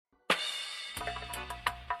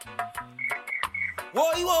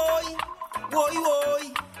Woy, woy, woy,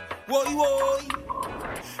 woy, woy,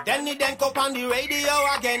 woy. Then the dank up on the radio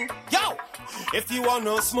again. Yo! If you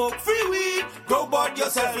wanna smoke free weed, grow bud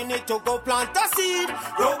yourself. You need to go plant a seed.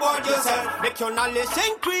 Grow bud yourself. Make your knowledge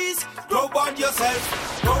increase. Grow bud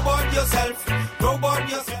yourself. Grow bud yourself. Grow bud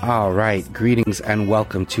yourself. All right. Greetings and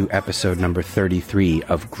welcome to episode number 33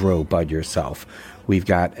 of Grow Bud Yourself. We've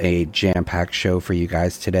got a jam-packed show for you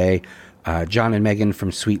guys today. John and Megan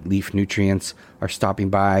from Sweet Leaf Nutrients are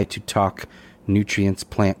stopping by to talk nutrients,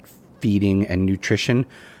 plant feeding, and nutrition.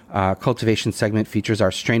 Cultivation segment features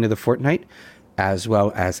our strain of the fortnight, as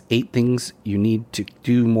well as 8 things you need to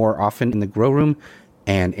do more often in the grow room,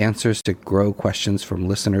 and answers to grow questions from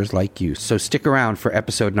listeners like you. So stick around for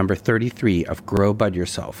episode number 33 of Grow Bud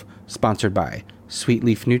Yourself, sponsored by Sweet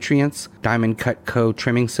Leaf Nutrients, Diamond Cut Co.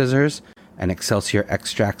 Trimming Scissors, and Excelsior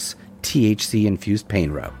Extracts THC-infused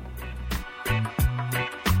pain rub.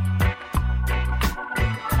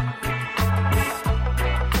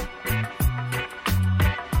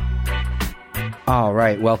 All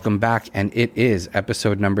right, welcome back, and it is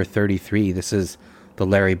episode number 33. This is the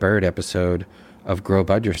Larry Bird episode of Grow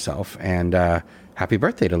Bud Yourself, and happy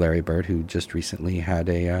birthday to Larry Bird, who just recently had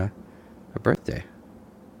a birthday.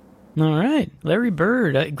 All right, Larry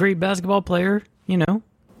Bird, a great basketball player, you know.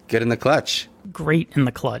 Good in the clutch. Great in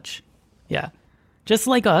the clutch, yeah. Just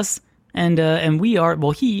like us, and we are,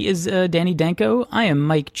 well, he is Danny Danko, I am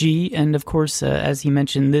Mike G, and of course, as he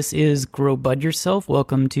mentioned, this is Grow Bud Yourself.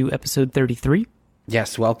 Welcome to episode 33.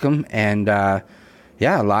 Yes, welcome. And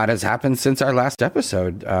yeah, a lot has happened since our last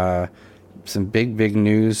episode. Some big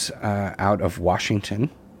news out of Washington.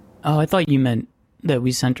 Oh, I thought you meant that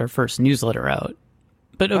we sent our first newsletter out.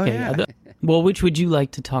 But okay, yeah. Well, which would you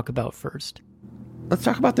like to talk about first? Let's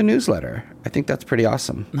talk about the newsletter. I think that's pretty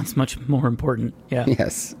awesome. That's much more important, yeah.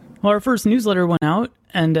 Yes. Well, our first newsletter went out,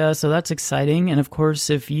 and so that's exciting. And of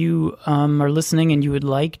course, if you are listening and you would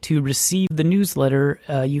like to receive the newsletter,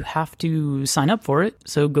 you have to sign up for it.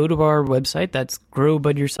 So go to our website, that's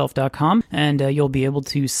growbudyourself.com, and you'll be able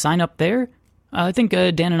to sign up there. I think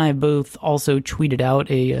Dan and I both also tweeted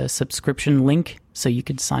out a subscription link, so you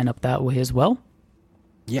could sign up that way as well.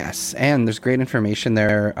 Yes, and there's great information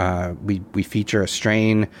there. We feature a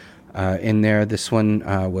strain in there. This one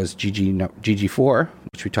was GG4,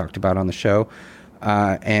 which we talked about on the show.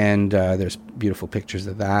 And there's beautiful pictures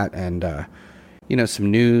of that and,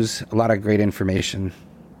 some news, a lot of great information.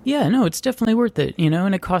 Yeah, no, it's definitely worth it,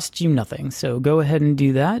 and it costs you nothing. So go ahead and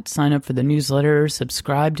do that. Sign up for the newsletter,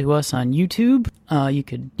 subscribe to us on YouTube. You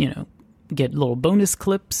could, get little bonus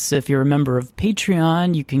clips. If you're a member of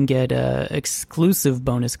Patreon, you can get exclusive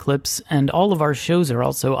bonus clips. And all of our shows are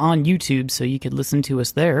also on YouTube, so you could listen to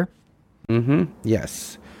us there. Mm-hmm.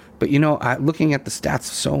 Yes. But, looking at the stats,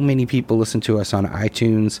 so many people listen to us on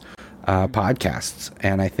iTunes podcasts.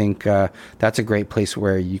 And I think that's a great place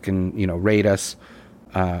where you can, rate us,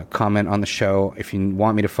 comment on the show. If you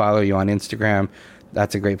want me to follow you on Instagram,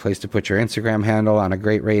 that's a great place to put your Instagram handle on a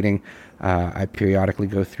great rating. I periodically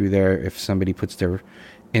go through there. If somebody puts their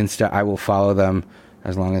Insta, I will follow them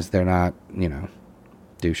as long as they're not,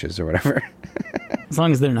 douches or whatever. As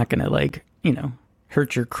long as they're not going to,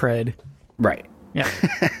 hurt your cred. Right. Yeah.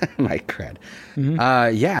 My cred.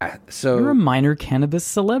 Mm-hmm. Yeah. So you're a minor cannabis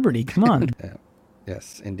celebrity. Come on.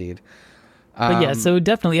 Yes, indeed. But yeah, so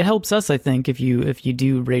definitely it helps us, I think, if you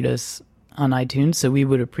do rate us on iTunes. So we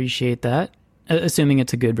would appreciate that, assuming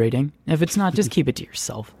it's a good rating. If it's not, just keep it to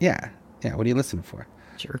yourself. Yeah. Yeah. What are you listening for?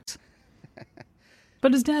 Jerks.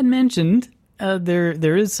 But as Dad mentioned,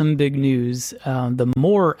 there is some big news. The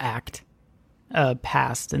MORE Act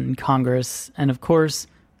passed in Congress, and of course,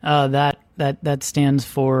 that stands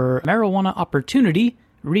for Marijuana Opportunity,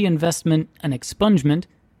 Reinvestment, and Expungement.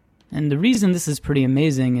 And the reason this is pretty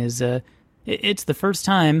amazing is it's the first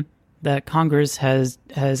time that Congress has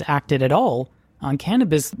acted at all on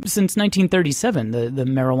cannabis since 1937, the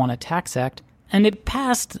Marijuana Tax Act, and it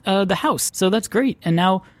passed the House, so that's great. And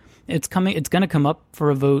now it's going to come up for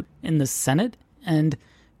a vote in the Senate, and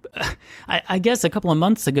I guess a couple of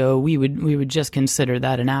months ago we would just consider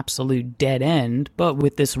that an absolute dead end, but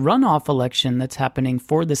with this runoff election that's happening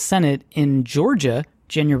for the Senate in Georgia,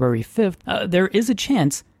 January 5th, there is a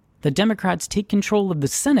chance the Democrats take control of the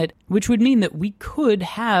Senate, which would mean that we could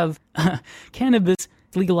have cannabis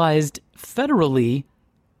legalized federally,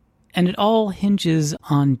 and it all hinges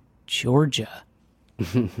on Georgia.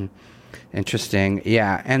 Interesting.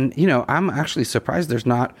 Yeah, and I'm actually surprised there's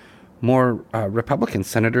not more Republican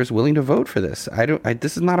senators willing to vote for this.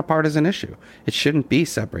 This is not a partisan issue. It shouldn't be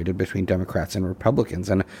separated between Democrats and Republicans,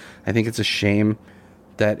 and I think it's a shame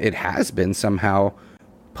that it has been somehow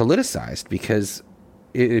politicized because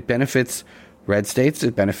it benefits red states,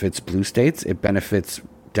 it benefits blue states, it benefits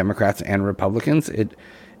Democrats and Republicans.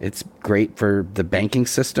 It's great for the banking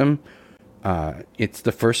system. It's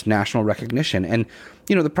the first national recognition. And,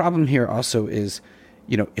 the problem here also is,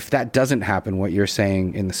 if that doesn't happen, what you're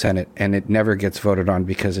saying in the Senate, and it never gets voted on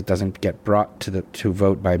because it doesn't get brought to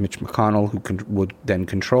vote by Mitch McConnell, who would then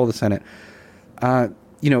control the Senate,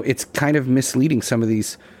 it's kind of misleading some of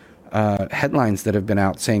these headlines that have been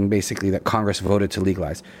out saying basically that Congress voted to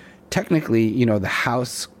legalize. Technically, the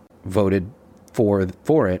House voted for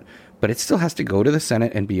it, but it still has to go to the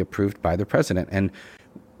Senate and be approved by the president. And,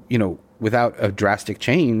 without a drastic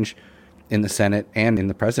change in the Senate and in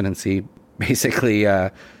the presidency, basically,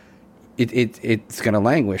 it's going to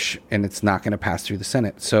languish and it's not going to pass through the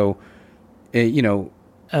Senate. So, to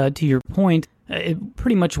your point, it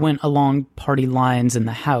pretty much went along party lines in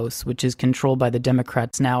the House, which is controlled by the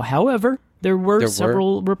Democrats now. However, there were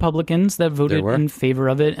several Republicans that voted in favor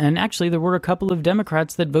of it, and actually there were a couple of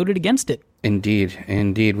Democrats that voted against it.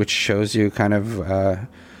 Indeed, which shows you kind of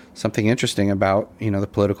something interesting about, the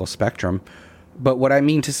political spectrum. But what I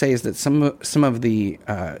mean to say is that some of the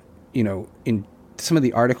in some of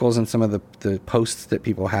the articles and some of the posts that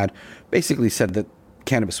people had basically said that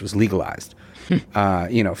cannabis was legalized,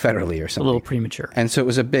 federally or something. A little premature. And so it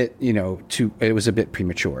was a bit, it was a bit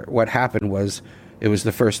premature. What happened was it was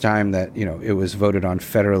the first time that, it was voted on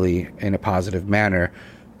federally in a positive manner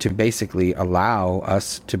to basically allow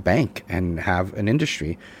us to bank and have an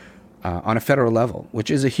industry on a federal level, which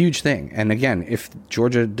is a huge thing. And again, if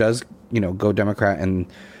Georgia does, go Democrat and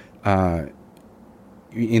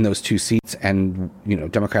in those two seats, and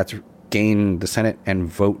Democrats gain the Senate and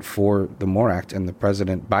vote for the MORE Act, and the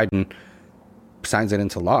President Biden signs it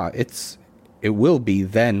into law, it will be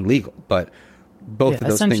then legal. But both of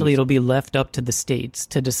those essentially things, it'll be left up to the states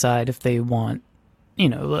to decide if they want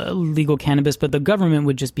legal cannabis, but the government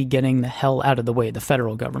would just be getting the hell out of the way, the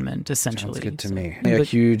federal government, essentially. Sounds good to me. A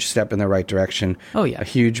huge step in the right direction. Oh, yeah. A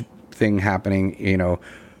huge thing happening,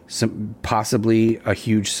 possibly a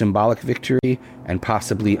huge symbolic victory and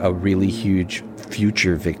possibly a really huge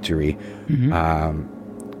future victory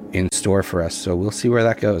in store for us. So we'll see where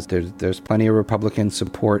that goes. There's plenty of Republican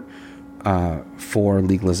support for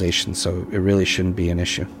legalization, so it really shouldn't be an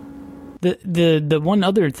issue. The one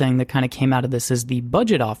other thing that kind of came out of this is the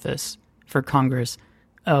budget office for Congress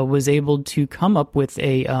was able to come up with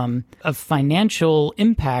a financial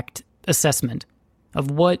impact assessment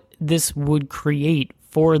of what this would create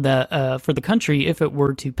for the country if it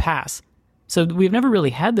were to pass. So we've never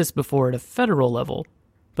really had this before at a federal level,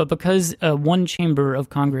 but because one chamber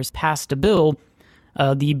of Congress passed a bill,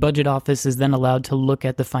 the budget office is then allowed to look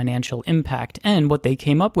at the financial impact. And what they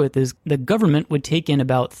came up with is the government would take in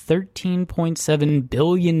about $13.7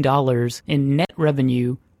 billion in net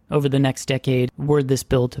revenue over the next decade were this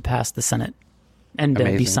bill to pass the Senate and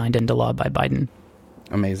be signed into law by Biden.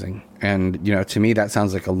 Amazing. And, to me, that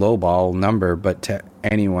sounds like a lowball number, but to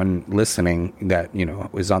anyone listening that,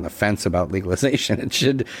 is on the fence about legalization,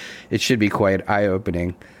 it should be quite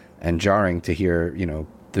eye-opening and jarring to hear,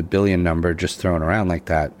 the billion number just thrown around like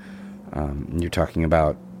that. You're talking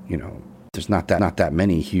about, there's not that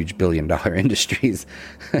many huge billion-dollar industries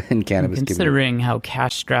in cannabis. Considering how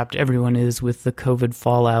cash-strapped everyone is with the COVID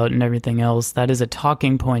fallout and everything else, that is a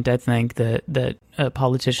talking point, I think, that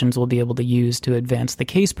politicians will be able to use to advance the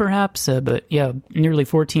case, perhaps. But yeah, nearly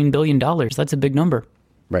 $14 billion. That's a big number.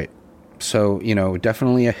 Right. So,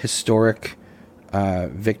 definitely a historic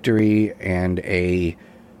victory and a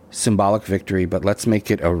symbolic victory, but let's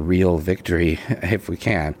make it a real victory if we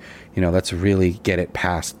can. Let's really get it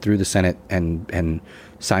passed through the Senate and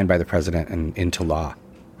signed by the president and into law,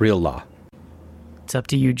 real law. It's up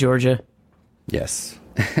to you, Georgia. Yes,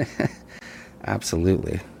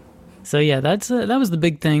 absolutely. So yeah, that was the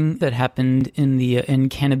big thing that happened in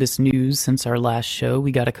cannabis news since our last show.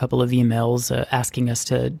 We got a couple of emails asking us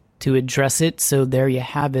to address it, so there you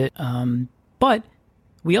have it. But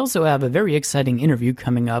we also have a very exciting interview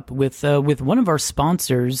coming up with one of our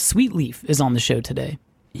sponsors. Sweet Leaf is on the show today.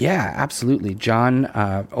 Yeah, absolutely. John,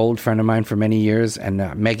 old friend of mine for many years,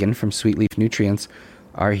 and Megan from Sweet Leaf Nutrients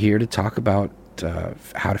are here to talk about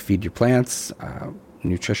how to feed your plants,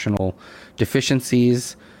 nutritional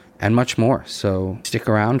deficiencies, and much more. So stick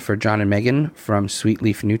around for John and Megan from Sweet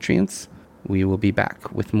Leaf Nutrients. We will be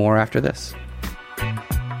back with more after this.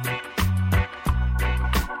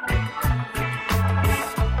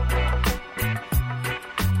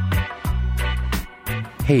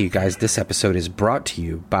 Hey, you guys, this episode is brought to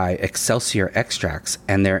you by Excelsior Extracts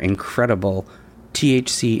and their incredible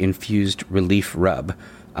THC-infused relief rub.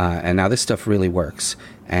 And now this stuff really works.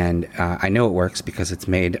 And I know it works because it's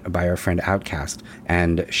made by our friend Outcast,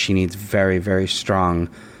 and she needs very, very strong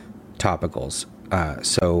topicals.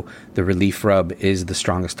 So the Relief Rub is the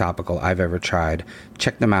strongest topical I've ever tried.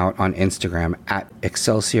 Check them out on Instagram at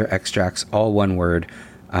Excelsior Extracts, all one word.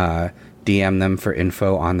 DM them for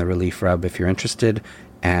info on the Relief Rub if you're interested,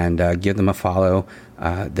 and give them a follow.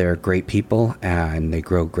 They're great people, and they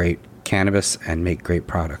grow great cannabis and make great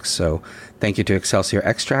products. So thank you to Excelsior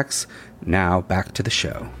Extracts. Now back to the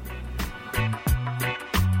show.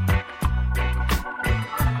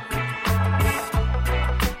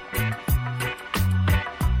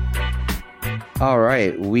 All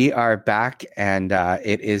right, we are back, and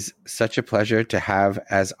it is such a pleasure to have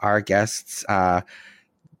as our guests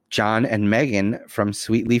John and Megan from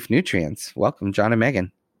Sweet Leaf Nutrients. Welcome, John and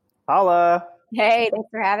Megan. Holla. Hey, thanks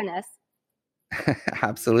for having us.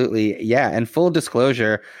 Absolutely. Yeah, and full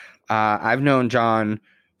disclosure, I've known John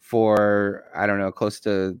for, I don't know, close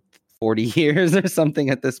to 40 years or something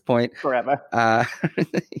at this point. Forever.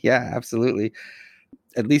 Yeah, absolutely.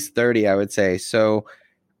 At least 30, I would say. So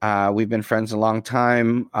we've been friends a long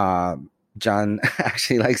time. John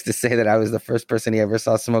actually likes to say that I was the first person he ever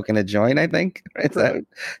saw smoking a joint, I think. Right? That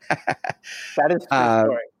is true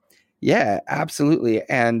story. Yeah, absolutely.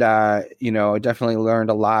 And, definitely learned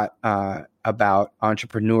a lot about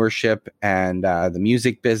entrepreneurship and the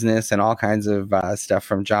music business and all kinds of stuff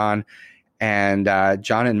from John. And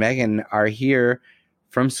John and Megan are here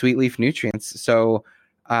from Sweet Leaf Nutrients. So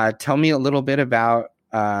tell me a little bit about,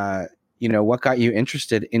 what got you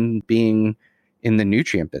interested in being in the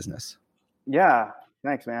nutrient business? Yeah,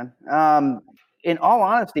 thanks, man. In all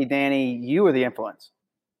honesty, Danny, you were the influence.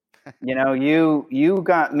 You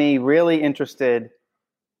got me really interested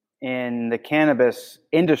in the cannabis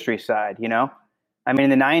industry side, I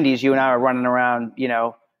mean, in the 90s, you and I were running around,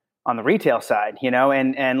 on the retail side,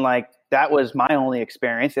 and like that was my only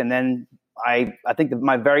experience. And then I think that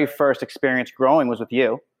my very first experience growing was with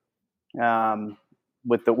you,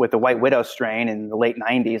 with the White Widow strain in the late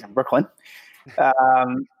 90s in Brooklyn. That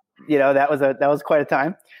was quite a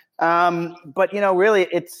time. But really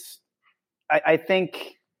I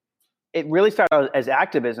think it really started out as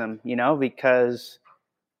activism, because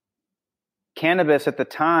cannabis at the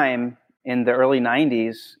time in the early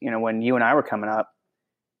 90s, when you and I were coming up,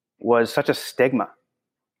 was such a stigma.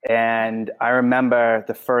 And I remember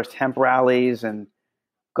the first hemp rallies and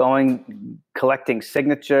collecting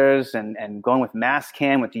signatures and going with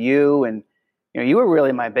Masscan with you. And, you were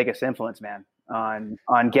really my biggest influence, man,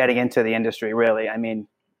 on getting into the industry, really. I mean,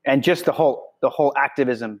 and just the whole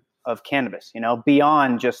activism of cannabis,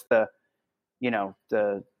 beyond just the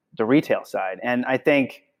retail side. And I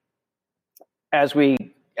think as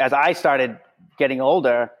I started getting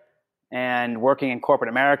older and working in corporate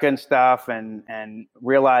America and stuff, and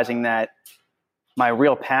realizing that my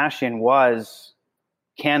real passion was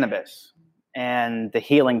cannabis and the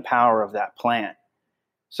healing power of that plant.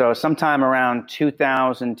 So sometime around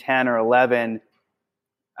 2010 or 11,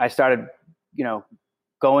 I started,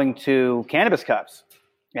 going to Cannabis Cups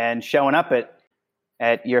and showing up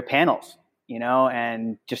at your panels,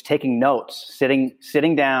 and just taking notes,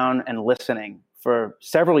 sitting down and listening for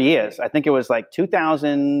several years. I think it was like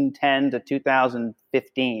 2010 to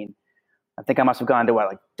 2015. I think I must have gone to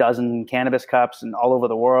like a dozen Cannabis Cups and all over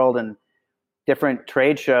the world and different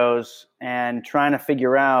trade shows, and trying to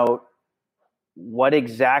figure out what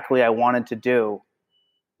exactly I wanted to do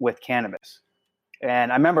with cannabis.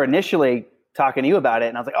 And I remember initially talking to you about it,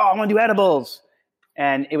 and I was like, I want to do edibles.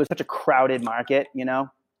 And it was such a crowded market,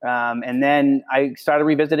 and then I started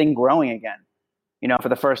revisiting growing again, for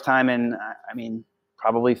the first time in,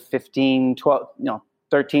 probably 13,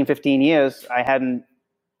 15 years, I hadn't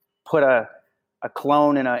put a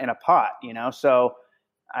clone in a pot, So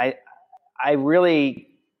I really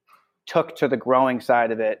took to the growing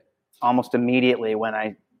side of it almost immediately when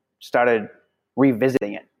I started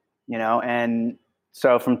revisiting it, and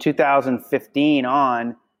so from 2015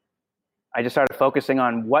 on, I just started focusing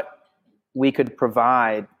on what we could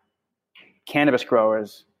provide cannabis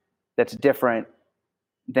growers that's different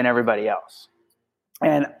than everybody else.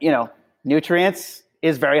 And, nutrients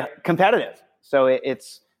is very competitive. So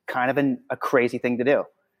it's kind of a crazy thing to do.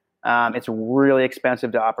 It's really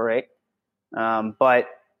expensive to operate. But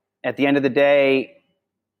at the end of the day,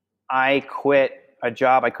 I quit a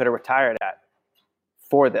job I could have retired at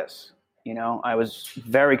for this. I was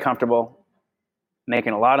very comfortable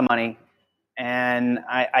making a lot of money, and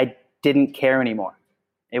I didn't care anymore.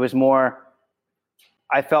 It was more,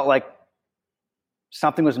 I felt like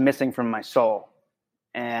something was missing from my soul.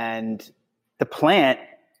 And the plant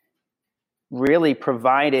really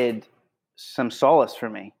provided some solace for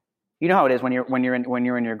me. you know how it is when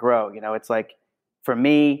you're in your grow. You know, it's like, for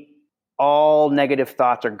me, all negative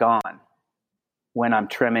thoughts are gone when I'm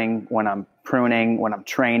trimming, when I'm pruning, when I'm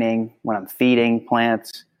training, when I'm feeding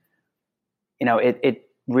plants. You know, it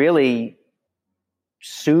really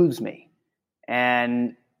soothes me.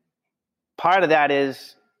 And part of that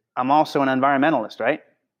is I'm also an environmentalist, right?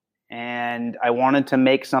 And I wanted to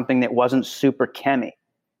make something that wasn't super chemi.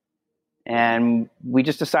 And we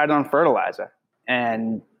just decided on fertilizer.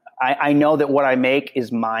 And I know that what I make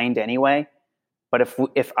is mined anyway. But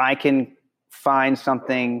if I can find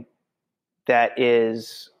something that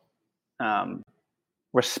is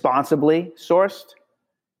responsibly sourced,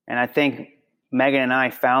 and I think Megan and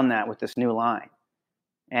I found that with this new line.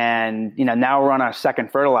 And now we're on our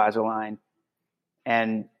second fertilizer line,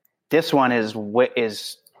 and this one is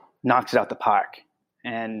knocks it out the park,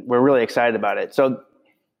 and we're really excited about it. So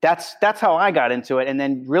that's how I got into it, and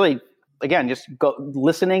then really, again, just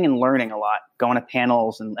listening and learning a lot, going to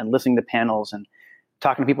panels and listening to panels and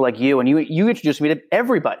talking to people like you. And you introduced me to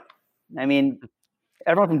everybody. I mean,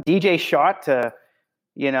 everyone from DJ Shot to,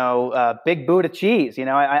 Big Buddha Cheese.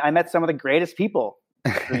 I met some of the greatest people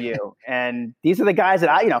through you. And these are the guys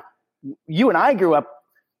that you and I grew up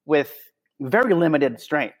with very limited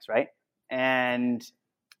strengths, right? And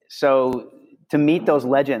so to meet those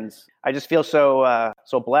legends, I just feel so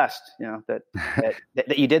blessed,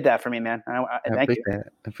 that you did that for me, man. Thank you. I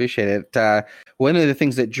appreciate it. One of the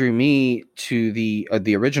things that drew me to the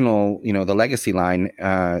original, the legacy line,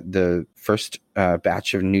 the first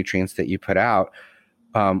batch of nutrients that you put out,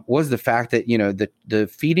 was the fact that the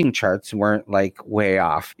feeding charts weren't like way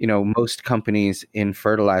off. Most companies in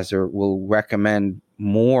fertilizer will recommend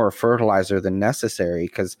more fertilizer than necessary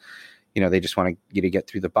because they just want you to get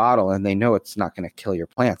through the bottle, and they know it's not going to kill your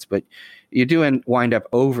plants. But you do wind up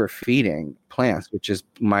overfeeding plants, which is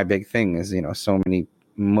my big thing. Is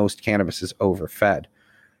most cannabis is overfed,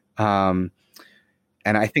 and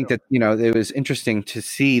I think that it was interesting to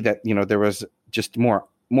see that there was just more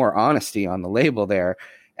honesty on the label there,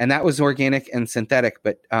 and that was organic and synthetic.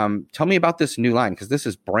 But tell me about this new line, because this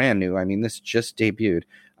is brand new. I mean, this just debuted.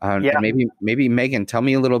 And maybe Megan, tell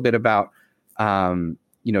me a little bit about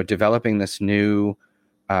developing this new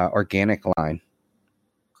organic line.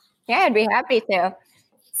 Yeah, I'd be happy to.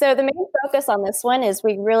 So the main focus on this one is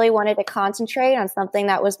we really wanted to concentrate on something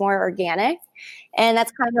that was more organic. And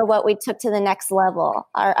that's kind of what we took to the next level.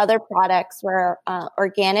 Our other products were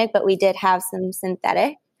organic, but we did have some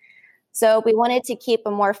synthetic. So we wanted to keep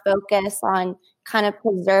a more focus on kind of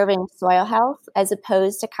preserving soil health as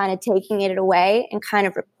opposed to kind of taking it away and kind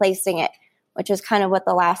of replacing it, which is kind of what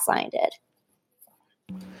the last line did.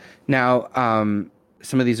 Now,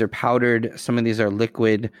 some of these are powdered, some of these are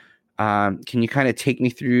liquid. Can you kind of take me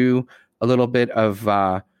through a little bit of,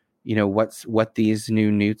 what these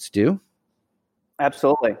new newts do?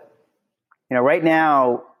 Absolutely. Right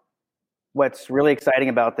now, what's really exciting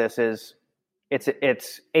about this is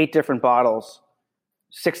it's 8 different bottles,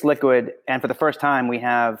 6 liquid, and for the first time, we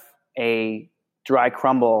have a dry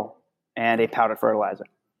crumble and a powdered fertilizer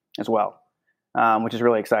as well, which is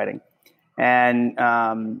really exciting. And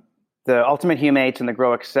the Ultimate Humates and the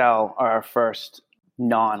Grow Excel are our first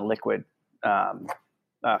non-liquid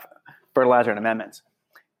fertilizer and amendments.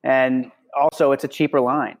 And also, it's a cheaper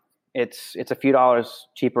line. It's a few dollars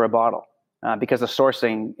cheaper a bottle because the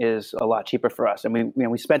sourcing is a lot cheaper for us. And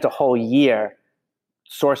we spent a whole year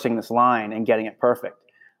sourcing this line and getting it perfect.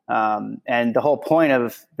 And the whole point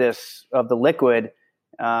of the liquid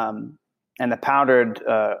and the powdered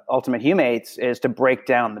Ultimate Humates is to break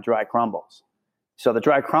down the dry crumbles. So the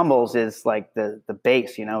dry crumbles is like the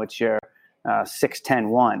base, it's your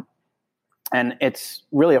 6-10-1. And it's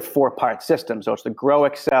really a 4-part system. So it's the Grow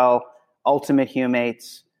Excel, Ultimate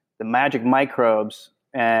Humates, the Magic Microbes,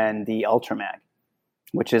 and the Ultramag,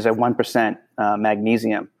 which is a 1%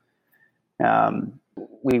 magnesium.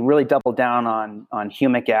 We really doubled down on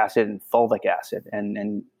humic acid and fulvic acid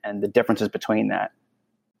and the differences between that.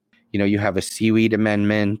 You have a seaweed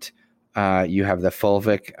amendment, you have the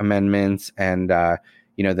fulvic amendments, and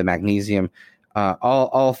the magnesium,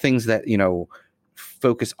 all things that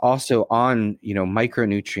focus also on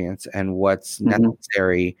micronutrients and what's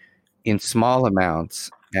necessary in small amounts.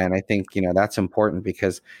 And I think that's important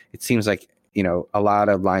because it seems like a lot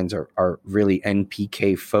of lines are really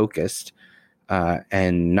NPK focused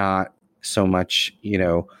and not so much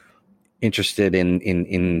interested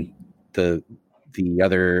in the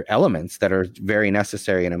other elements that are very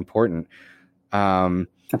necessary and important.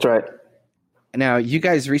 That's right. Now, you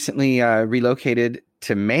guys recently relocated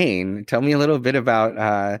to Maine. Tell me a little bit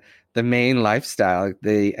about the Maine lifestyle.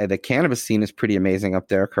 The cannabis scene is pretty amazing up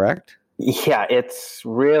there, correct? Yeah, it's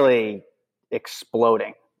really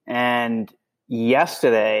exploding. And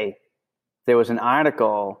yesterday, there was an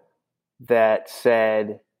article that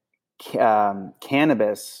said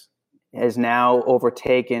cannabis has now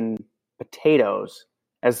overtaken potatoes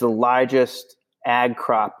as the largest ag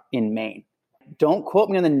crop in Maine. Don't quote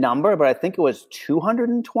me on the number, but I think it was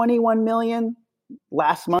 221 million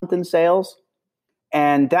last month in sales.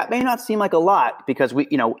 And that may not seem like a lot because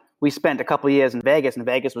we spent a couple of years in Vegas, and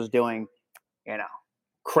Vegas was doing,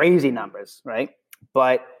 crazy numbers, right?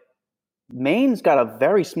 But Maine's got a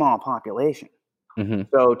very small population. Mm-hmm.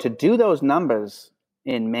 So to do those numbers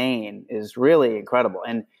in Maine is really incredible.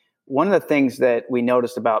 And one of the things that we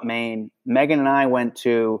noticed about Maine, Megan and I went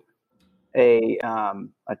to a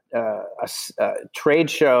trade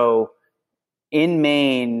show in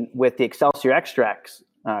Maine with the Excelsior Extracts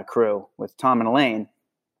crew with Tom and Elaine.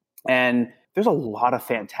 And there's a lot of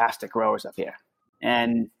fantastic growers up here.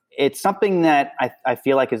 And it's something that I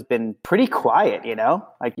feel like has been pretty quiet,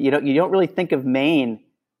 like you don't really think of Maine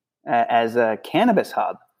as a cannabis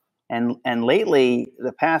hub. And lately,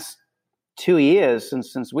 the past 2 years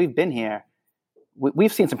since we've been here,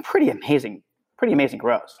 we've seen some pretty amazing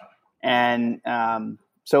growth. And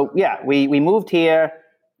so we moved here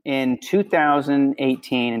in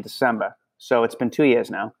 2018 in December. So it's been 2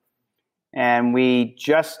 years now. And we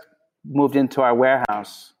just moved into our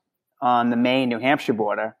warehouse on the Maine-New Hampshire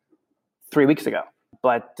border 3 weeks ago.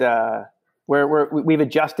 But we've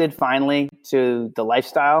adjusted finally to the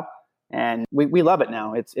lifestyle, and we love it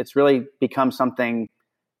now. It's really become something.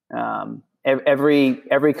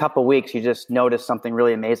 Every couple of weeks, you just notice something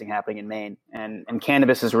really amazing happening in Maine, and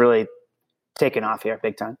cannabis is really taken off here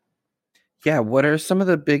big time. Yeah, what are some of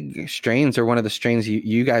the big strains, or one of the strains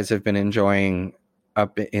you guys have been enjoying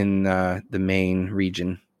up in the Maine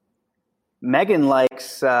region? Megan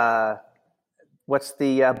likes what's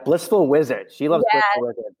the Blissful Wizard. She loves Blissful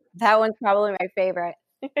Wizard. That one's probably my favorite.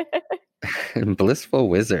 Blissful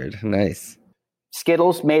Wizard, nice.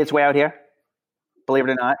 Skittles made its way out here, believe it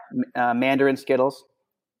or not. Mandarin Skittles.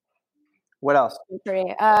 What else? We've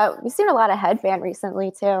seen a lot of Headband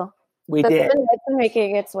recently too. We did. It's been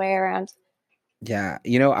making its way around. Yeah,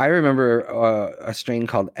 I remember a strain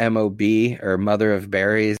called MOB, or Mother of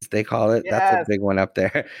Berries, they call it. Yes. That's a big one up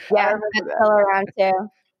there. Yeah, that's still around too.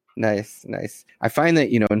 Nice. I find that,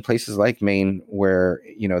 in places like Maine where,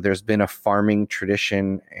 there's been a farming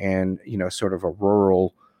tradition and, sort of a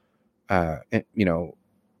rural,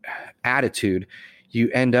 attitude, you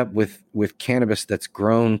end up with cannabis that's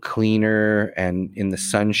grown cleaner and in the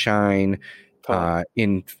sunshine,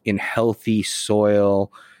 in healthy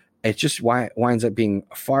soil. It just winds up being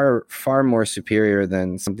far, far more superior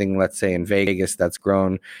than something, let's say, in Vegas that's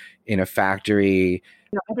grown in a factory.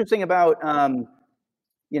 Interesting about,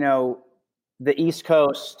 the East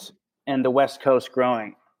Coast and the West Coast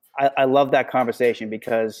growing. I love that conversation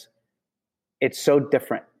because it's so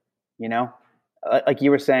different, Like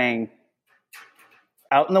you were saying,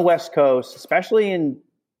 out in the West Coast, especially in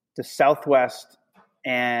the Southwest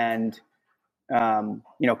and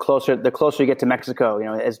the closer you get to Mexico,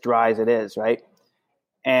 as dry as it is, right?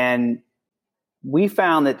 And we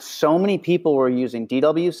found that so many people were using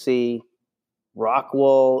DWC,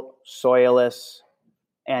 Rockwool, Soilless,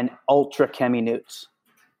 and Ultra Cheminutes,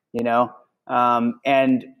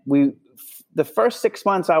 and the first 6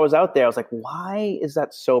 months I was out there, I was like, why is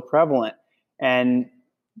that so prevalent? And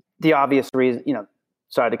the obvious reason,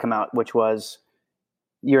 started to come out, which was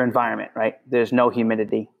your environment, right? There's no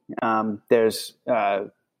humidity. There's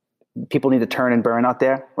people need to turn and burn out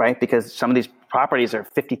there, right? Because some of these properties are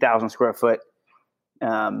 50,000 square foot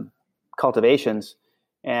cultivations,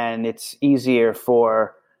 and it's easier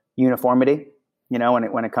for uniformity,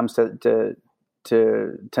 when it comes to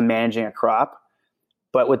managing a crop.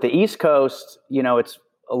 But with the East Coast, it's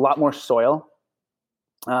a lot more soil.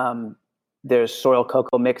 There's soil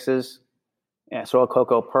cocoa mixes, soil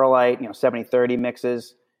cocoa perlite, 70-30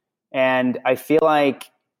 mixes, and I feel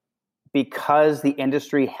like, because the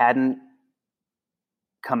industry hadn't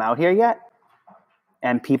come out here yet,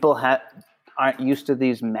 and people aren't used to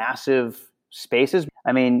these massive spaces.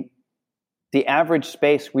 I mean, the average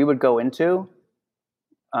space we would go into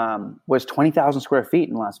was 20,000 square feet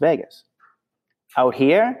in Las Vegas. Out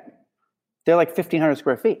here, they're like 1,500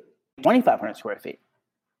 square feet, 2,500 square feet,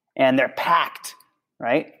 and they're packed,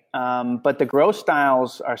 right? But the grow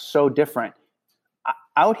styles are so different.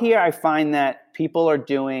 Out here, I find that people are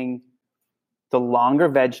doing the longer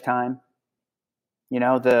veg time,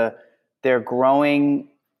 they're growing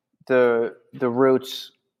the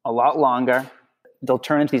roots a lot longer. They'll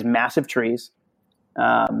turn into these massive trees,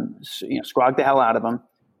 scrog the hell out of them.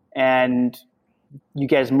 And you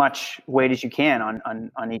get as much weight as you can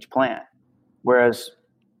on each plant. Whereas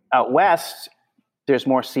out west, there's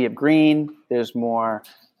more sea of green. There's more,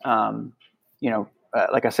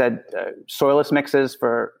 like I said, soilless mixes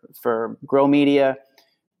for grow media,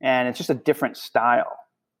 and it's just a different style,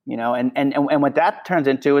 and what that turns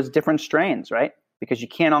into is different strains, right? Because you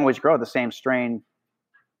can't always grow the same strain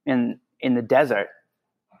in the desert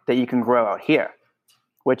that you can grow out here,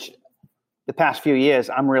 which the past few years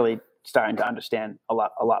I'm really starting to understand a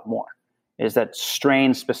lot more, is that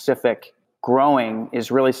strain specific growing is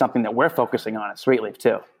really something that we're focusing on at Sweetleaf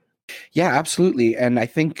too. Yeah, absolutely. And I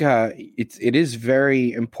think it is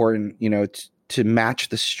very important, to match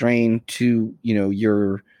the strain to,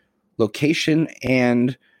 your location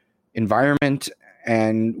and environment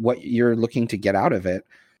and what you're looking to get out of it.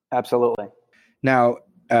 Absolutely. Now,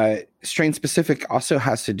 strain specific also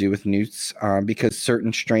has to do with newts because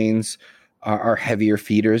certain strains are heavier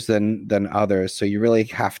feeders than others. So you really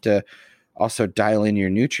have to also dial in your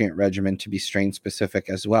nutrient regimen to be strain specific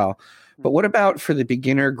as well. But what about for the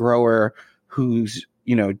beginner grower who's,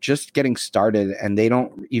 just getting started and they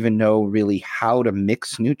don't even know really how to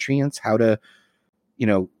mix nutrients, how to,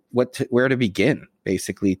 where to begin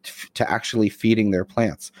basically to actually feeding their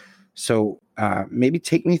plants. So maybe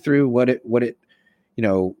take me through what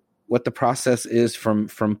the process is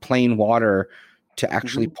from plain water to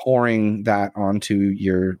actually pouring that onto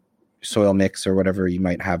your soil mix or whatever you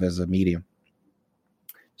might have as a medium.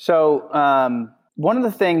 So one of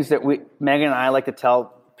the things that Megan and I like to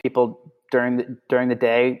tell people during the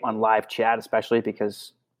day on live chat, especially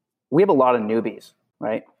because we have a lot of newbies,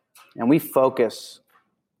 right? And we focus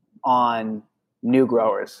on new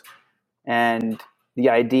growers. And the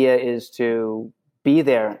idea is to be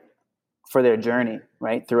there for their journey,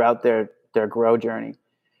 right? Throughout their grow journey.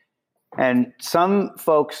 And some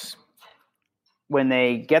folks, when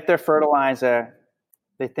they get their fertilizer,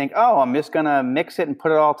 they think, oh, I'm just going to mix it and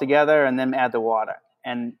put it all together and then add the water.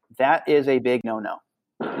 And that is a big no-no.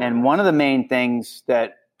 And one of the main things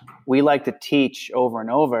that we like to teach over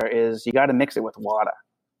and over is you got to mix it with water.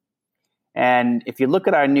 And if you look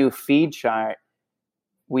at our new feed chart,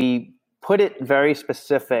 we put it very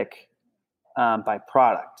specific by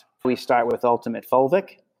product. We start with Ultimate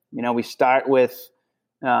Fulvic. We start with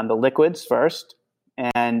the liquids first,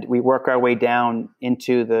 and we work our way down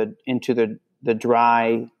into the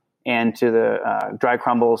dry and to the dry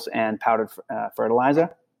crumbles and powdered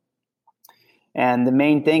fertilizer. And the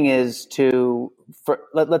main thing is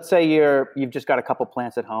let's say you've just got a couple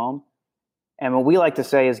plants at home. And what we like to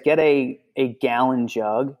say is get a gallon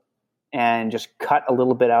jug and just cut a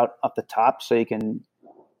little bit out up the top so you can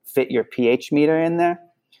fit your pH meter in there.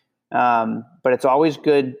 But it's always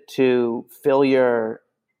good to fill your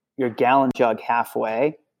gallon jug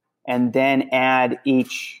halfway and then add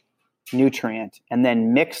each nutrient and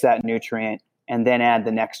then mix that nutrient and then add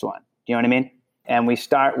the next one. Do you know what I mean? And we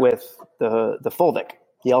start with the Fulvic,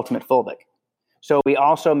 the Ultimate Fulvic. So we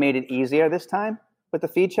also made it easier this time with the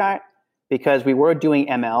feed chart because we were doing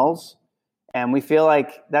mLs, and we feel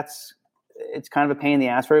like it's kind of a pain in the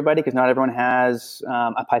ass for everybody because not everyone has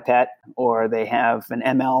a pipette or they have an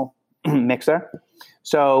ml mixer.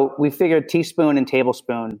 So we figured teaspoon and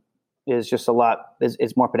tablespoon is just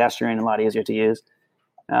it's more pedestrian and a lot easier to use.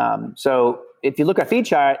 So if you look at feed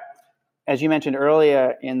chart, as you mentioned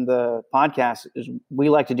earlier in the podcast, we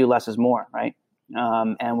like to do less is more, right?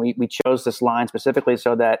 And we chose this line specifically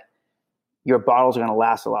so that your bottles are going to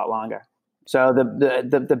last a lot longer. So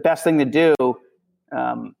the best thing to do,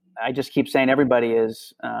 I just keep saying to everybody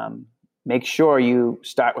is make sure you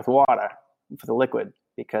start with water for the liquid,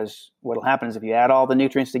 because what will happen is if you add all the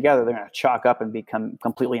nutrients together, they're going to chalk up and become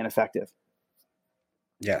completely ineffective.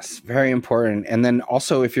 Yes, very important. And then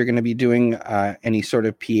also if you're going to be doing any sort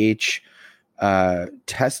of pH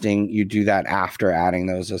testing, you do that after adding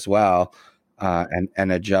those as well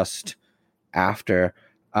and adjust after.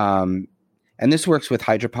 And this works with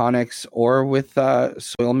hydroponics or with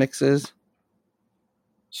soil mixes?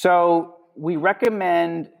 So we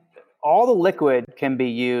recommend all the liquid can be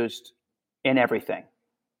used in everything.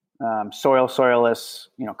 Soil, soilless,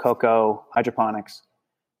 cocoa, hydroponics.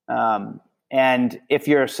 And if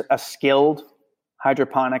you're a skilled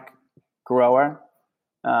hydroponic grower,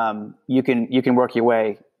 you can work your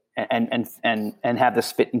way and have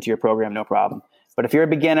this fit into your program, no problem. But if you're a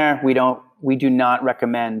beginner, we do not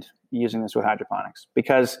recommend using this with hydroponics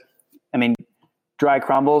because, dry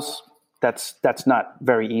crumbles, that's not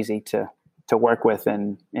very easy to work with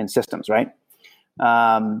in systems, right?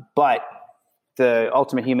 But the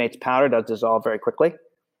Ultimate Humates powder does dissolve very quickly.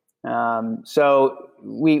 So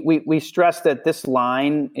we stress that this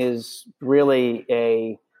line is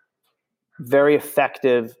really very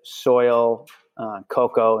effective soil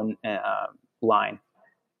cocoa and line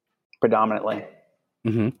predominantly.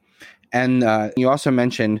 Mm-hmm. And you also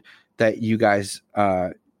mentioned that you guys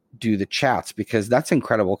do the chats, because that's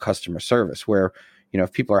incredible customer service where,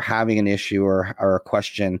 if people are having an issue or a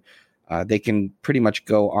question, they can pretty much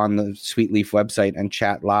go on the Sweet Leaf website and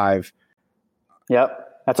chat live.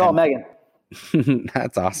 Yep. That's all Megan.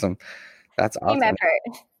 That's awesome. That's awesome. Team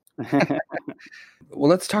effort. Well,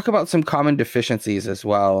 let's talk about some common deficiencies as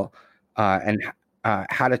well, and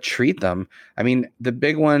how to treat them. I mean, the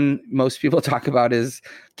big one most people talk about is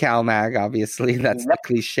CalMag, obviously. That's the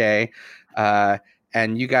cliche.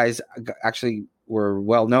 And you guys actually were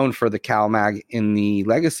well known for the CalMag in the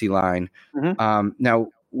Legacy line. Mm-hmm. Now,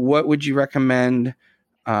 what would you recommend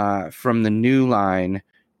from the new line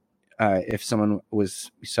if someone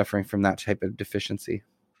was suffering from that type of deficiency?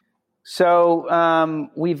 So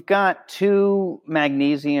we've got 2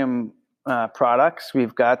 magnesium products.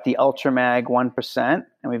 We've got the UltraMag 1%,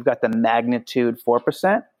 and we've got the Magnitude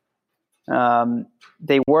 4%.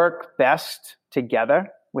 They work best together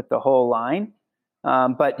with the whole line,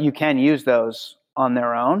 but you can use those on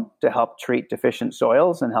their own to help treat deficient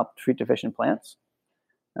soils and help treat deficient plants.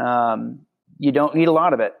 You don't need a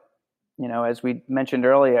lot of it. As we mentioned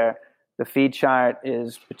earlier, the feed chart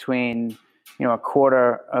is between a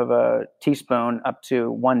quarter of a teaspoon up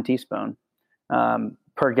to 1 teaspoon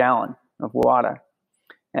per gallon of water.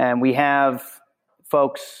 And we have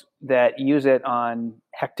folks that use it on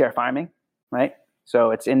hectare farming, right?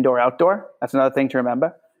 So it's indoor, outdoor. That's another thing to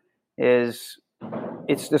remember is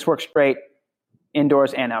this works great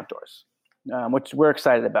indoors and outdoors, which we're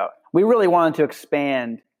excited about. We really wanted to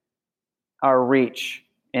expand our reach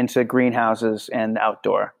into greenhouses and the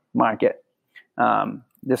outdoor market.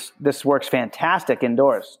 This works fantastic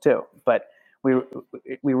indoors too, but we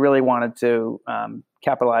really wanted to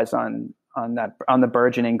capitalize on the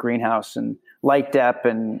burgeoning greenhouse and light dep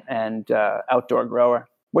and outdoor grower,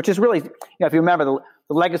 which is really, if you remember, the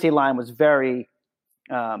Legacy line was very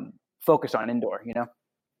focused on indoor.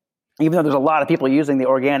 Even though there's a lot of people using the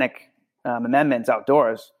organic amendments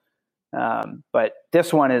outdoors, but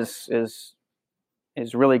this one is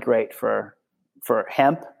really great for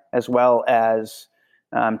hemp as well as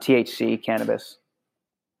THC cannabis.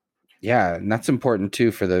 Yeah, and that's important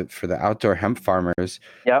too for the outdoor hemp farmers.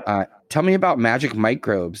 Yep. Tell me about Magic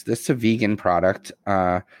Microbes. This is a vegan product,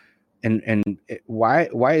 and why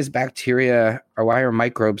is bacteria or why are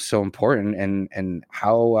microbes so important, and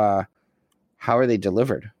how are they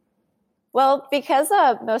delivered? Well, because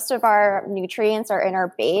most of our nutrients are in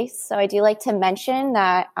our base, so I do like to mention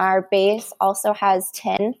that our base also has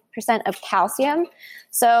 10% of calcium.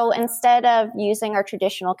 So instead of using our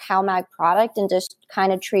traditional CalMag product and just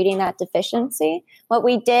kind of treating that deficiency, what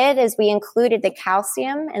we did is we included the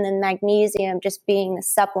calcium and then magnesium just being the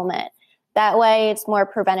supplement. That way it's more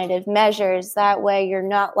preventative measures. That way you're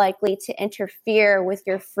not likely to interfere with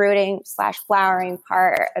your fruiting/flowering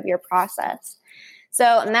part of your process.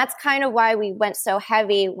 So, and that's kind of why we went so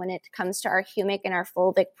heavy when it comes to our humic and our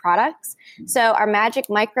fulvic products. So our Magic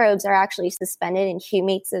Microbes are actually suspended in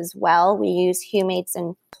humates as well. We use humates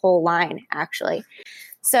in whole line, actually.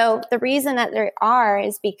 So the reason that there are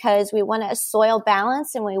is because we want a soil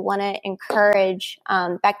balance and we want to encourage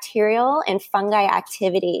bacterial and fungi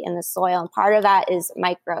activity in the soil. And part of that is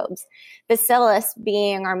microbes. Bacillus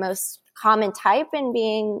being our most common type and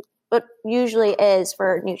being what usually is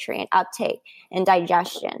for nutrient uptake and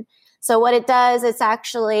digestion. So what it does, it's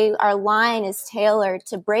actually, our line is tailored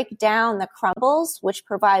to break down the crumbles, which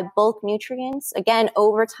provide bulk nutrients, again,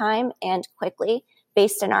 over time and quickly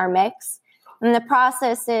based in our mix. And the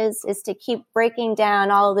process is to keep breaking down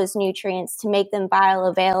all of those nutrients to make them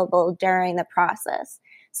bioavailable during the process.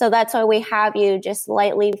 So that's why we have you just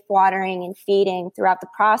lightly watering and feeding throughout the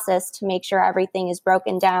process to make sure everything is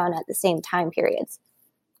broken down at the same time periods.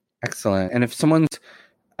 Excellent. And if someone's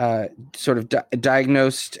sort of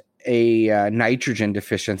diagnosed a nitrogen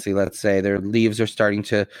deficiency, let's say their leaves are starting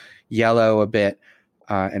to yellow a bit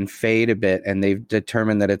and fade a bit, and they've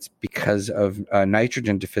determined that it's because of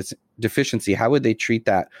nitrogen deficiency, how would they treat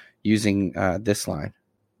that using this line?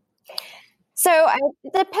 So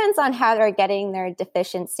it depends on how they're getting their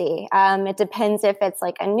deficiency. It depends if it's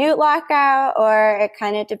like a newt lockout, or it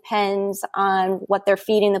kind of depends on what they're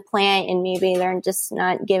feeding the plant and maybe they're just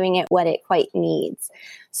not giving it what it quite needs.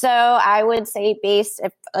 So I would say based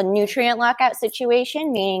if a nutrient lockout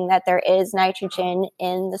situation, meaning that there is nitrogen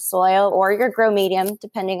in the soil or your grow medium,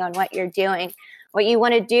 depending on what you're doing, what you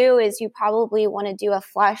want to do is you probably want to do a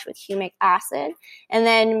flush with humic acid and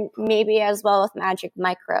then maybe as well with magic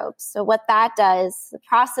microbes. So what that does, the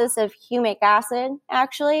process of humic acid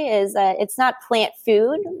actually is that it's not plant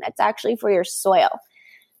food, it's actually for your soil.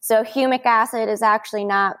 So humic acid is actually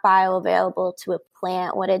not bioavailable to a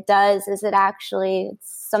plant. What it does is it's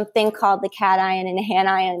something called the cation and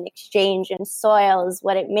anion exchange in soil is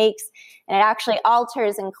what it makes. And it actually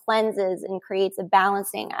alters and cleanses and creates a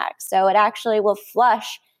balancing act. So it actually will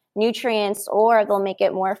flush nutrients or they'll make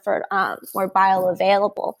it more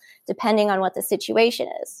bioavailable depending on what the situation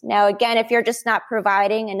is. Now, again, if you're just not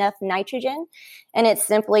providing enough nitrogen and it's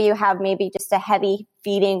simply you have maybe just a heavy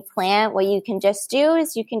feeding plant, what you can just do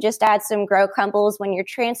is you can just add some grow crumbles when you're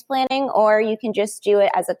transplanting, or you can just do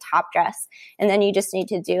it as a top dress. And then you just need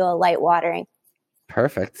to do a light watering.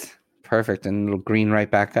 Perfect. And it'll green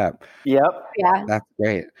right back up. Yep. Yeah. That's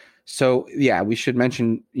great. So yeah, we should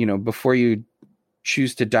mention, before you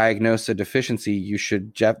choose to diagnose a deficiency, you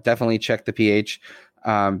should definitely check the pH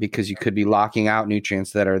because you could be locking out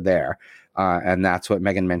nutrients that are there. And that's what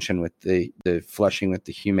Megan mentioned with the flushing with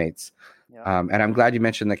the humates. Yeah. And I'm glad you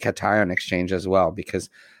mentioned the cation exchange as well, because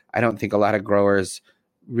I don't think a lot of growers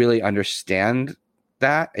really understand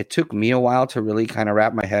that. It took me a while to really kind of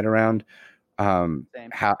wrap my head around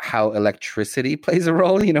how electricity plays a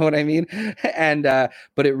role, you know what I mean? And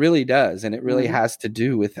but it really does, and it really has to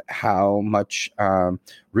do with how much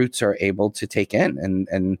roots are able to take in,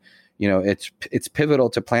 and it's pivotal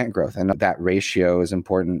to plant growth, and that ratio is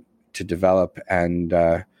important to develop and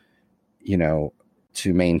to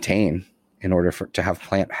maintain in order to have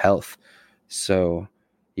plant health. So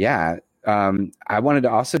yeah, I wanted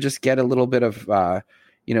to also just get a little bit of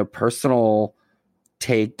personal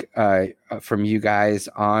take from you guys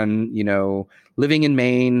on living in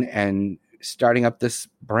Maine and starting up this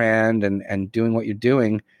brand and doing what you're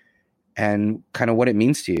doing and kind of what it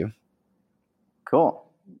means to you. Cool.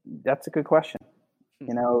 That's a good question.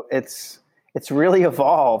 It's really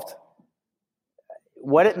evolved.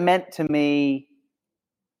 What it meant to me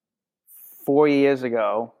 4 years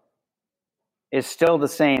ago is still the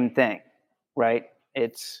same thing, right?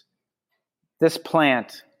 It's this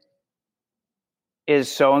plant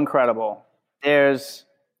is so incredible. There's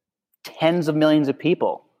tens of millions of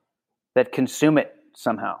people that consume it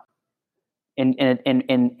somehow in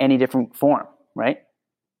any different form, right?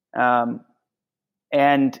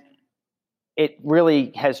 And it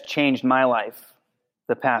really has changed my life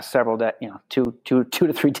the past several two to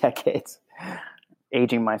 3 decades,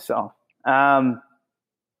 aging myself. And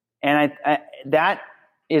I that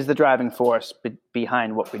is the driving force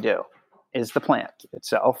behind what we do. Is the plant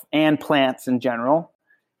itself and plants in general,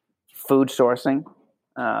 food sourcing.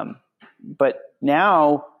 But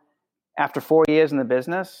now, after 4 years in the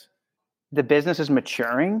business is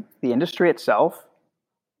maturing, the industry itself.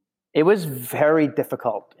 It was very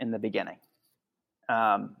difficult in the beginning.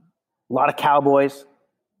 A lot of cowboys,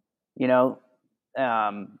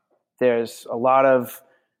 there's a lot of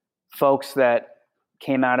folks that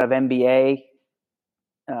came out of MBA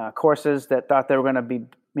courses that thought they were going to be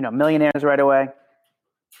millionaires right away.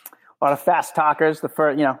 A lot of fast talkers,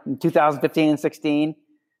 in 2015 and 16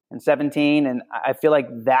 and 17. And I feel like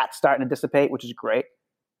that's starting to dissipate, which is great.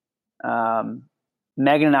 Megan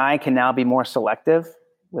and I can now be more selective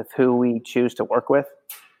with who we choose to work with,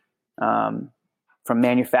 from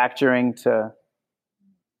manufacturing to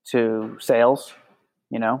sales,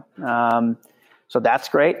 so that's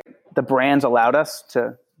great. The brands allowed us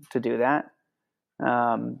to do that.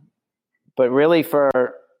 But really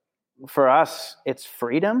for us, it's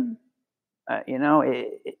freedom.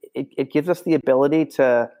 It gives us the ability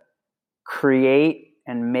to create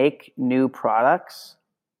and make new products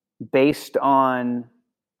based on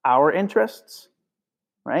our interests,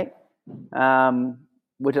 right?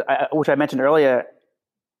 Which I mentioned earlier.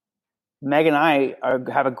 Meg and I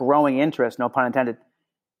have a growing interest, no pun intended,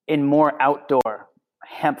 in more outdoor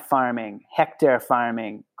hemp farming, hectare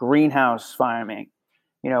farming, greenhouse farming.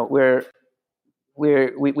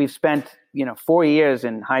 We've spent 4 years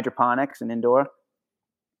in hydroponics and indoor,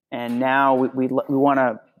 and now we want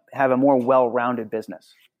to have a more well-rounded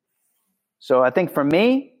business. So I think for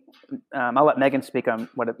me, I'll let Megan speak on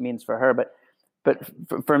what it means for her, but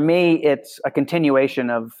for me, it's a continuation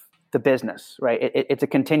of the business, right? It's a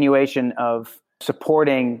continuation of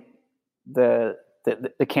supporting the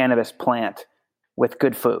cannabis plant with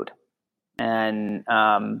good food, and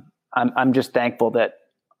I'm just thankful that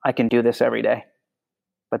I can do this every day.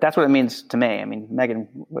 But that's what it means to me. I mean, Megan,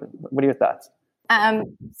 what are your thoughts?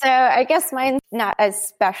 So I guess mine's not as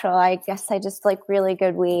special. I guess I just like really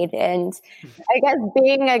good weed. And I guess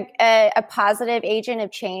being a positive agent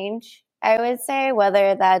of change I would say,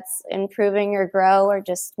 whether that's improving your grow or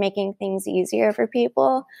just making things easier for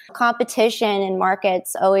people. Competition in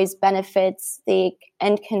markets always benefits the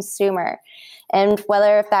end consumer. And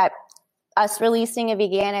whether if that us releasing a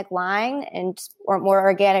veganic line or more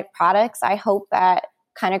organic products, I hope that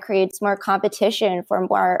kind of creates more competition for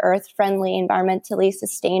more earth-friendly, environmentally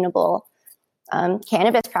sustainable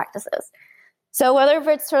cannabis practices. So whether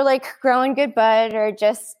it's for like growing good bud or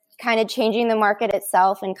just kind of changing the market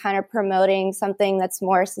itself and kind of promoting something that's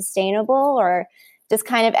more sustainable or just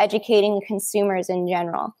kind of educating consumers in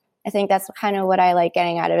general. I think that's kind of what I like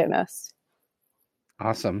getting out of it most.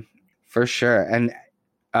 Awesome. For sure. And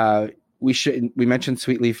we mentioned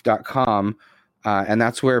sweetleaf.com, and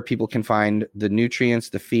that's where people can find the nutrients,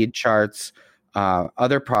 the feed charts,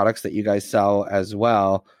 other products that you guys sell as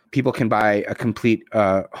well. People can buy a complete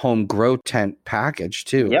home grow tent package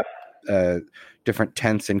too. Yep. Different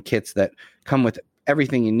tents and kits that come with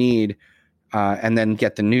everything you need, and then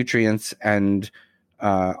get the nutrients, and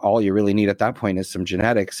all you really need at that point is some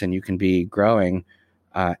genetics, and you can be growing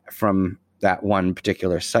from that one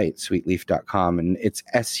particular site, sweetleaf.com, and it's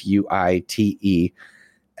SUITELEAF.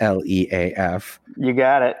 You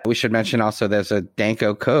got it. We should mention also there's a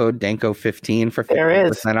Danko code, Danko15 for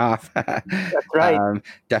 50% off. That's right.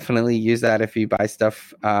 Definitely use that if you buy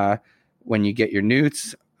stuff when you get your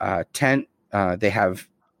newts, tent. They have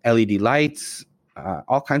LED lights,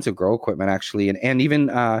 all kinds of grow equipment, actually, and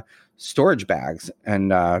even storage bags and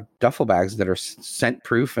duffel bags that are scent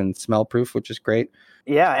proof and smell proof, which is great.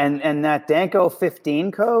 Yeah, and that Danko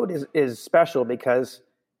 15 code is special because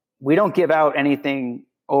we don't give out anything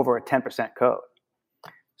over a 10% code.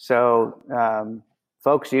 So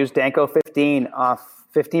folks, use Danko 15 off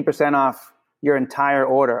 15% off your entire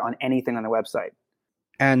order on anything on the website.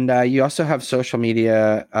 And you also have social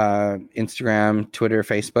media, Instagram, Twitter,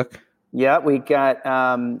 Facebook. Yeah, we got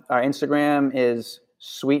our Instagram is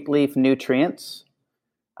Sweetleaf Nutrients.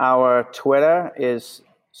 Our Twitter is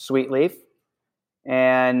Sweetleaf.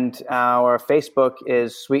 And our Facebook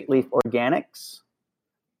is Sweetleaf Organics.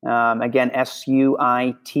 Again, SUITELEAF.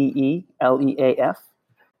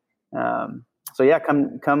 So yeah,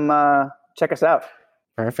 come check us out.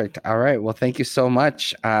 Perfect. All right. Well, thank you so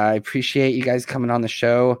much. I appreciate you guys coming on the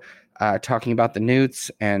show, talking about the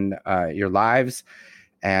newts and your lives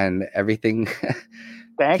and everything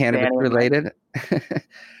cannabis related.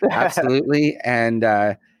 Absolutely. And,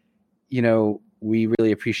 we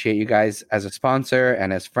really appreciate you guys as a sponsor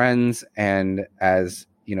and as friends and as,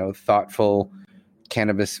 thoughtful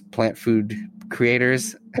cannabis plant food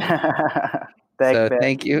creators.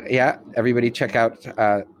 Thank you. Yeah. Everybody check out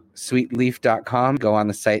sweetleaf.com. Go on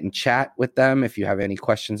the site and chat with them if you have any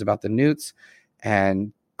questions about the newts,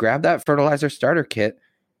 and grab that fertilizer starter kit.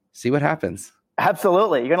 See what happens.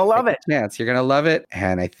 Absolutely. You're going to love it. Chance. You're going to love it.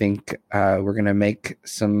 And I think we're going to make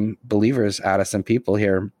some believers out of some people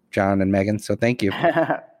here, John and Megan. So thank you.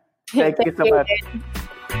 Thank you so much.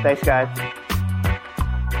 Thanks, guys.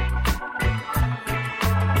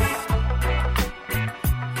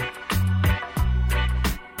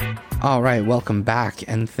 All right, welcome back,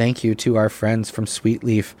 and thank you to our friends from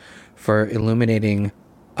Sweetleaf for illuminating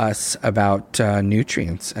us about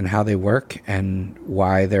nutrients and how they work and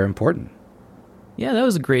why they're important. Yeah, that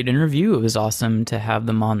was a great interview. It was awesome to have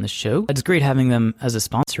them on the show. It's great having them as a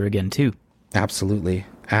sponsor again, too. Absolutely.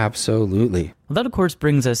 Absolutely. Well, that, of course,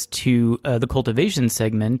 brings us to the cultivation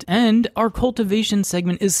segment, and our cultivation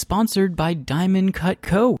segment is sponsored by Diamond Cut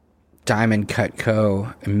Co. Diamond Cut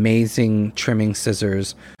Co. Amazing trimming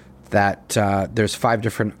scissors. That there's 5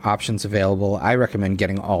 different options available. I recommend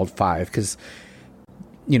getting all 5 because,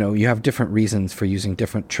 you have different reasons for using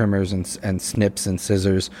different trimmers and snips and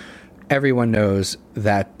scissors. Everyone knows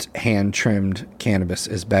that hand-trimmed cannabis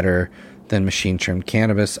is better than machine-trimmed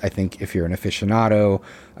cannabis. I think if you're an aficionado,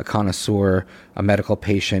 a connoisseur, a medical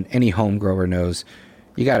patient, any home grower knows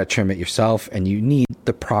you got to trim it yourself, and you need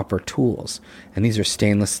the proper tools. And these are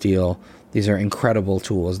stainless steel. These are incredible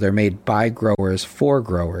tools. They're made by growers for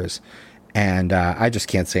growers, and I just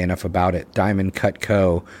can't say enough about it. Diamond Cut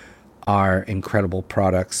Co. are incredible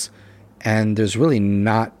products, and there's really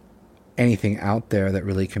not anything out there that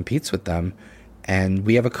really competes with them. And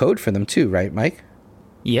we have a code for them too, right, Mike?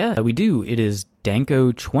 Yeah, we do. It is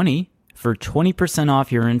Danko20 for 20%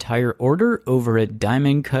 off your entire order over at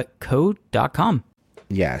diamondcutco.com.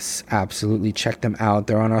 Yes, absolutely. Check them out.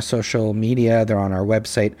 They're on our social media. They're on our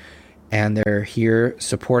website. And they're here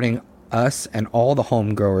supporting us and all the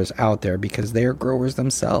home growers out there because they are growers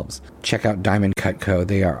themselves. Check out Diamond Cut Co.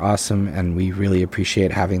 They are awesome, and we really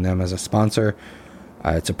appreciate having them as a sponsor.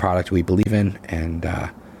 It's a product we believe in, and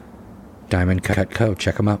Diamond Cut Co.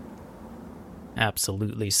 Check them out.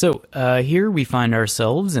 Absolutely. So here we find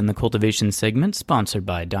ourselves in the cultivation segment sponsored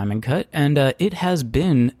by Diamond Cut, and it has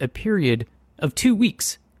been a period of 2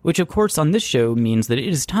 weeks, which of course on this show means that it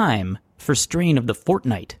is time for Strain of the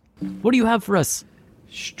Fortnight. What do you have for us?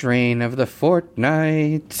 Strain of the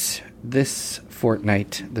Fortnight. This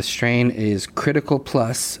fortnight, the strain is Critical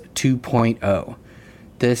Plus 2.0.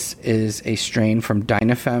 This is a strain from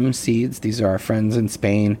Dynafem Seeds. These are our friends in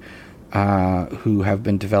Spain who have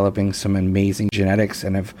been developing some amazing genetics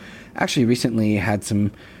and have actually recently had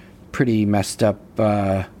some pretty messed up,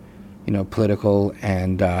 political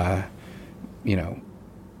and,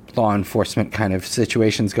 law enforcement kind of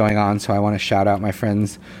situations going on. So I want to shout out my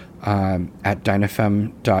friends at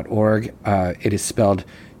dynafem.org. It is spelled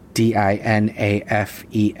DINAFEM.org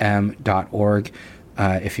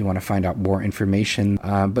if you want to find out more information.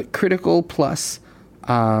 But Critical Plus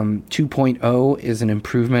 2.0 is an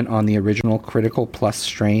improvement on the original Critical Plus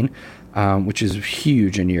strain, which is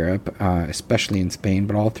huge in Europe, especially in Spain,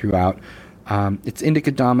 but all throughout. It's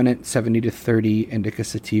indica dominant, 70 to 30 indica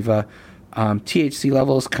sativa. THC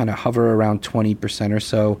levels kind of hover around 20% or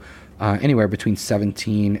so, anywhere between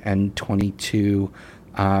 17 and 22.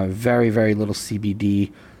 Very, very little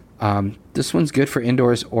CBD. This one's good for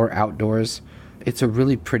indoors or outdoors. It's a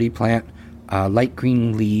really pretty plant. Light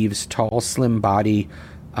green leaves, tall, slim body.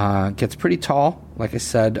 Gets pretty tall. Like I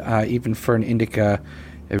said, even for an indica,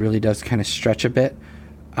 it really does kind of stretch a bit,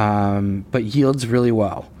 but yields really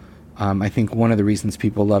well. I think one of the reasons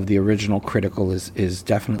people love the original Critical is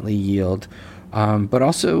definitely yield, but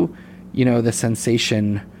also, the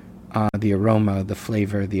sensation, the aroma, the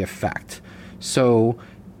flavor, the effect. So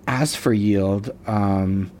as for yield,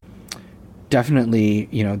 definitely,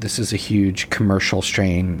 this is a huge commercial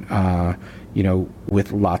strain,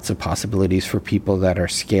 with lots of possibilities for people that are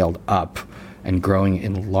scaled up and growing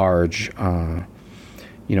in large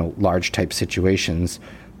type situations.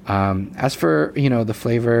 As for, the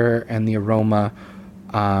flavor and the aroma,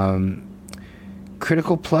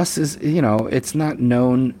 Critical Plus is, it's not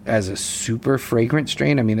known as a super fragrant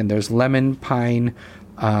strain. I mean, and there's lemon, pine,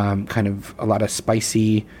 kind of a lot of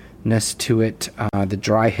spiciness to it. The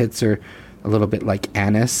dry hits are a little bit like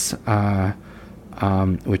anise,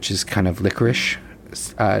 which is kind of licorice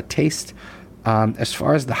taste. As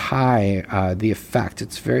far as the high, the effect,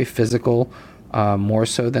 it's very physical, more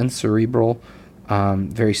so than cerebral.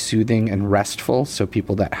 Very soothing and restful. So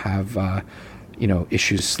people that have,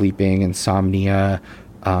 issues sleeping, insomnia,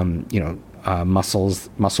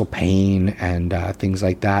 muscle pain, and things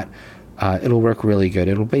like that, it'll work really good.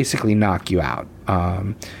 It'll basically knock you out.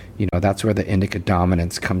 That's where the indica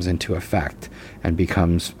dominance comes into effect and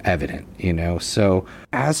becomes evident. So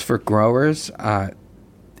as for growers,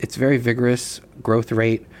 it's very vigorous growth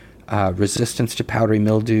rate. Resistance to powdery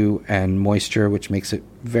mildew and moisture, which makes it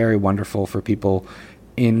very wonderful for people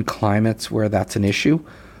in climates where that's an issue.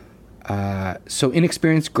 So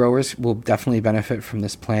inexperienced growers will definitely benefit from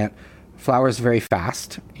this plant. Flowers very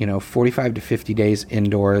fast, 45 to 50 days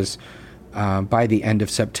indoors. By the end of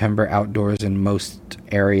September, outdoors in most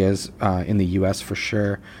areas in the U.S. for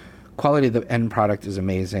sure. Quality of the end product is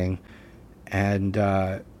amazing. And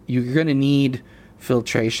you're going to need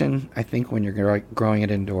filtration, I think, when you're growing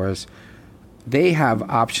it indoors. They have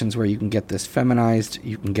options where you can get this feminized,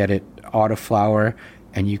 you can get it autoflower,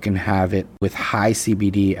 and you can have it with high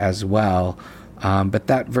CBD as well. But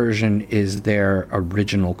that version is their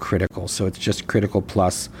original Critical, so it's just Critical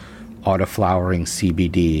Plus autoflowering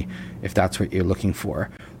CBD, if that's what you're looking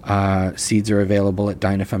for. Seeds are available at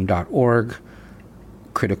dynafem.org.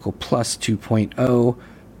 Critical Plus 2.0,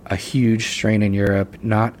 a huge strain in Europe,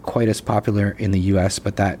 not quite as popular in the US,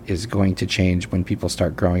 but that is going to change when people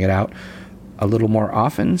start growing it out a little more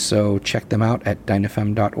often. So check them out at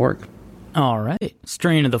dynafem.org. All right.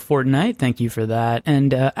 Strain of the Fortnight, thank you for that.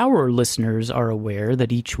 And our listeners are aware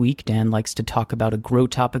that each week Dan likes to talk about a grow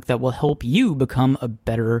topic that will help you become a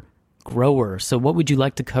better grower. So what would you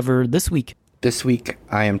like to cover this week? This week,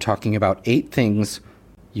 I am talking about 8 things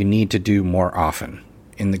you need to do more often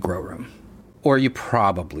in the grow room. Or you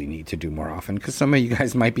probably need to do more often, because some of you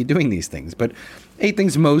guys might be doing these things. But 8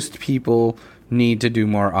 things most people need to do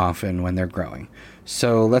more often when they're growing.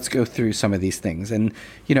 So let's go through some of these things. And,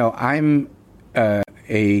 I'm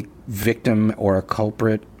a victim or a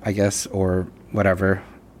culprit, I guess, or whatever.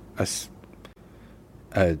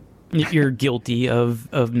 You're guilty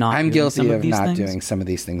of not I'm doing guilty some of these not things? doing some of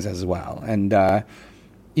these things as well. And,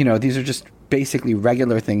 these are just basically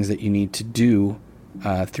regular things that you need to do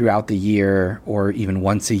throughout the year, or even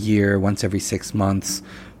once a year, once every 6 months.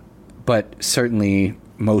 But certainly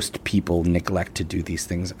most people neglect to do these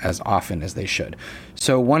things as often as they should.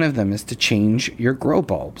 So one of them is to change your grow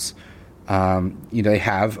bulbs.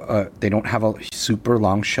 They don't have a super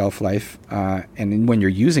long shelf life, and when you're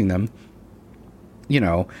using them,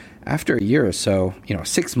 after a year or so,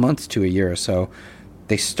 6 months to a year or so,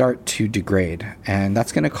 they start to degrade, and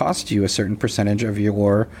that's going to cost you a certain percentage of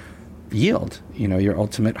your yield, your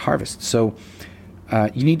ultimate harvest. So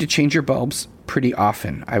you need to change your bulbs pretty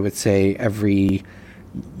often. I would say every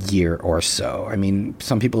year or so. I mean,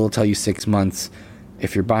 some people will tell you 6 months.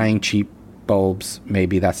 If you're buying cheap bulbs,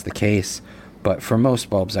 maybe that's the case, but for most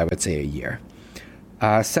bulbs, I would say a year.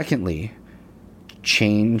 Secondly,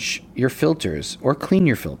 change your filters or clean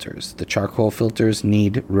your filters. The charcoal filters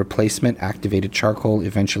need replacement. Activated charcoal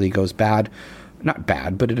eventually goes bad. Not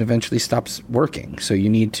bad, but it eventually stops working. So you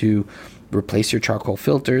need to replace your charcoal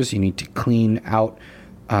filters. You need to clean out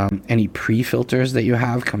any pre-filters that you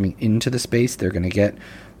have coming into the space. They're going to get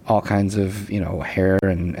all kinds of, hair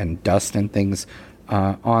and dust and things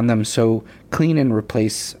on them. So clean and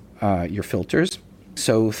replace your filters.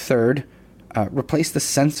 So third, replace the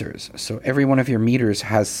sensors. So every one of your meters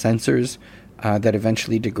has sensors that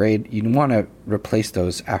eventually degrade. You want to replace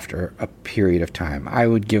those after a period of time. I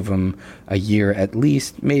would give them a year at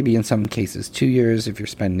least, maybe in some cases 2 years if you're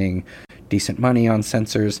spending decent money on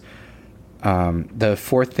sensors. The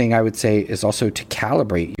fourth thing I would say is also to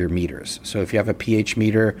calibrate your meters. So if you have a pH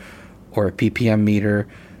meter or a ppm meter,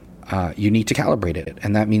 you need to calibrate it.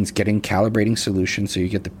 And that means getting calibrating solutions. So you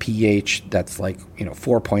get the pH that's like,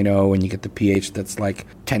 4.0 and you get the pH that's like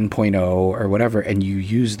 10.0 or whatever. And you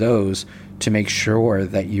use those to make sure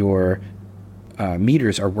that your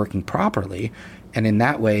meters are working properly. And in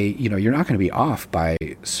that way, you're not going to be off by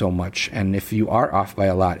so much. And if you are off by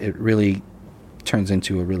a lot, it really turns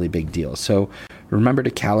into a really big deal. So remember to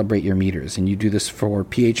calibrate your meters. And you do this for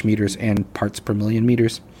pH meters and parts per million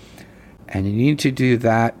meters. And you need to do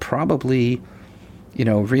that probably,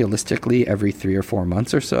 realistically every 3 or 4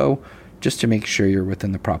 months or so, just to make sure you're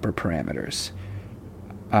within the proper parameters.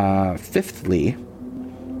 Fifthly,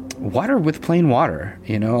 water with plain water.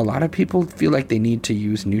 A lot of people feel like they need to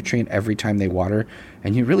use nutrient every time they water,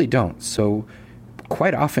 and you really don't. So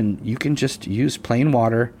quite often you can just use plain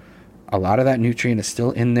water. A lot of that nutrient is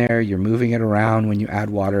still in there. You're moving it around when you add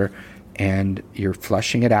water, and you're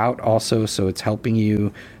flushing it out also, so it's helping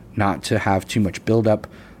you not to have too much buildup.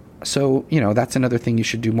 So, that's another thing you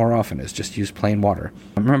should do more often is just use plain water.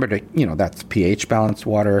 Remember to, that's pH balanced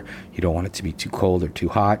water. You don't want it to be too cold or too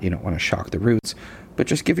hot. You don't want to shock the roots, but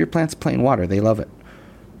just give your plants plain water. They love it.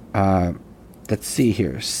 Let's see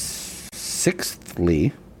here.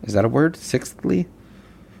 Sixthly, is that a word? Sixthly?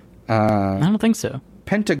 I don't think so.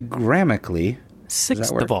 Pentagrammically.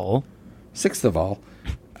 Sixth of all.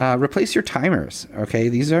 Replace your timers, okay?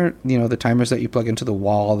 These are, the timers that you plug into the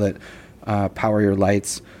wall that power your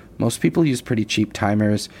lights. Most people use pretty cheap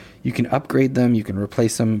timers. You can upgrade them, you can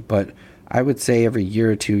replace them, but I would say every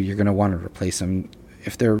year or two you're going to want to replace them.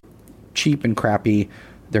 If they're cheap and crappy,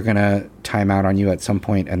 they're going to time out on you at some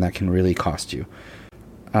point, and that can really cost you.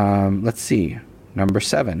 Let's see. Number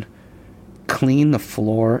 7. Clean the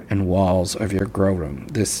floor and walls of your grow room.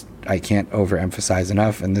 This I can't overemphasize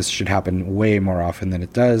enough, and this should happen way more often than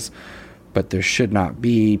it does. But there should not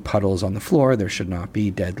be puddles on the floor. There should not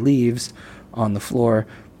be dead leaves on the floor.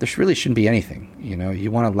 There really shouldn't be anything.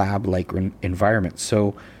 You want a lab-like environment.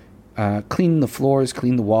 So clean the floors,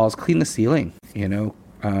 clean the walls, clean the ceiling.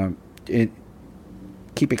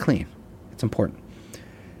 Keep it clean. It's important.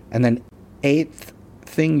 And then 8th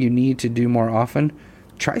thing you need to do more often,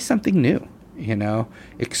 try something new.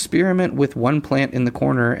 Experiment with one plant in the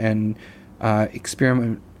corner and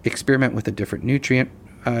experiment with a different nutrient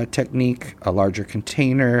technique, a larger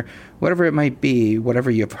container, whatever it might be,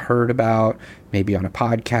 whatever you've heard about, maybe on a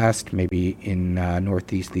podcast, maybe in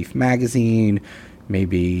Northeast Leaf magazine,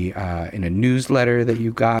 maybe in a newsletter that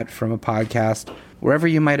you got from a podcast, wherever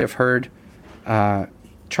you might have heard,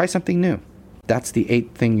 try something new. That's the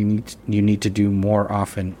 8th thing you need to do more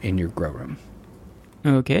often in your grow room.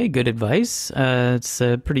 Okay, good advice. It's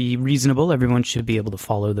pretty reasonable. Everyone should be able to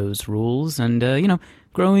follow those rules. And,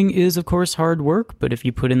 growing is, of course, hard work, but if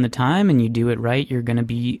you put in the time and you do it right, you're going to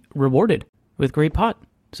be rewarded with great pot.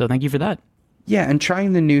 So thank you for that. Yeah, and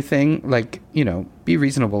trying the new thing, be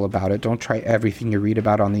reasonable about it. Don't try everything you read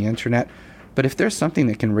about on the internet. But if there's something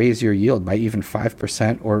that can raise your yield by even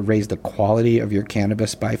 5% or raise the quality of your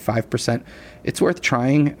cannabis by 5%, it's worth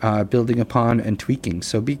trying, building upon, and tweaking.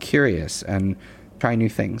 So be curious and try new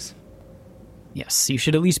things. Yes, you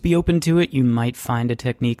should at least be open to it. You might find a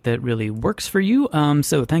technique that really works for you.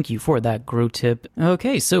 So thank you for that grow tip.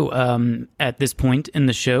 Okay, so at this point in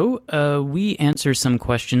the show, we answer some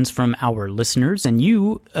questions from our listeners, and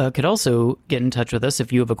you could also get in touch with us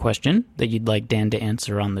if you have a question that you'd like Dan to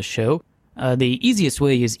answer on the show. The easiest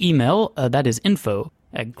way is email. That is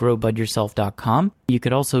info@growbudyourself.com. You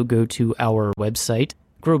could also go to our website,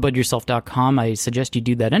 growbudyourself.com. I suggest you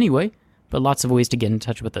do that anyway, but lots of ways to get in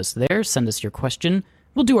touch with us there. Send us your question.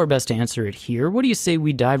 We'll do our best to answer it here. What do you say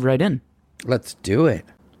we dive right in? Let's do it.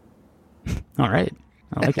 All right.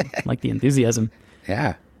 I like it. I like the enthusiasm.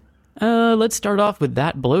 Yeah. Let's start off with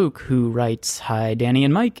that bloke who writes, "Hi, Danny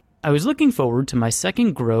and Mike. I was looking forward to my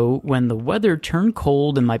second grow when the weather turned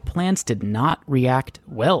cold and my plants did not react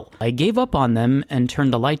well. I gave up on them and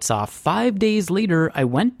turned the lights off. 5 days later, I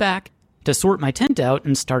went back to sort my tent out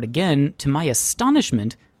and start again. To my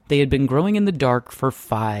astonishment, they had been growing in the dark for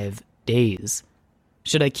 5 days.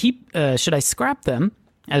 Should I scrap them,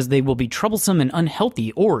 as they will be troublesome and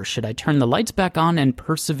unhealthy, or should I turn the lights back on and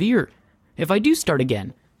persevere? If I do start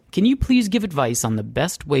again, can you please give advice on the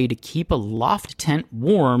best way to keep a loft tent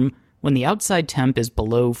warm when the outside temp is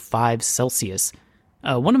below 5 Celsius?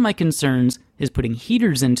 One of my concerns is putting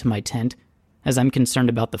heaters into my tent, as I'm concerned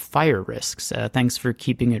about the fire risks. Thanks for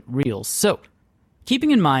keeping it real." So,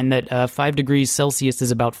 keeping in mind that 5 degrees Celsius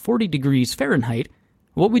is about 40 degrees Fahrenheit,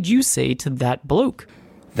 what would you say to that bloke?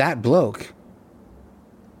 That bloke?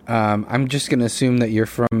 I'm just going to assume that you're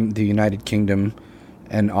from the United Kingdom,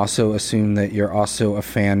 and also assume that you're also a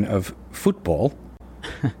fan of football,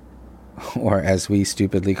 or as we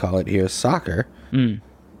stupidly call it here, soccer.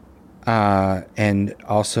 And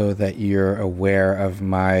also that you're aware of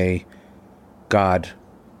my god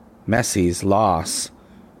Messi's loss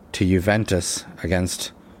to Juventus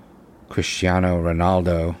against Cristiano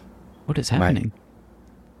Ronaldo. What is happening?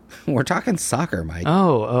 We're talking soccer, Mike.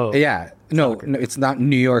 Oh. Yeah. No, it's not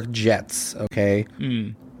New York Jets, okay?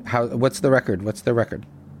 What's the record?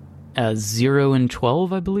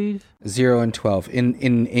 0-12, I believe. 0-12.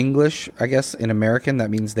 In English, I guess, in American, that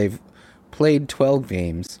means they've played 12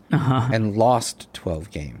 games and lost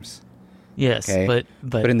 12 games. Yes, okay?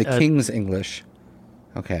 but in the King's English,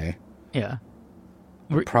 okay. Yeah.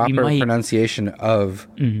 Proper pronunciation of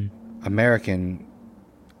American,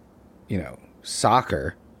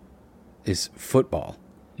 soccer is football.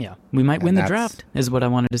 Yeah, we might win the draft, is what I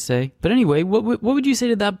wanted to say. But anyway, what would you say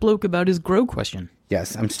to that bloke about his grow question?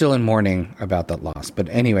 Yes, I'm still in mourning about that loss. But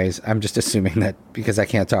anyways, I'm just assuming that because I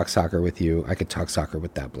can't talk soccer with you, I could talk soccer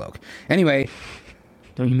with that bloke. Anyway.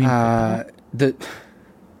 Don't you mean football?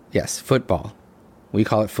 Yes, football. We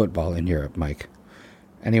call it football in Europe, Mike.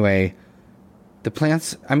 Anyway, the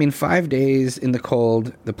plants, 5 days in the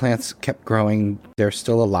cold, the plants kept growing. They're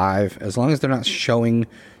still alive. As long as they're not showing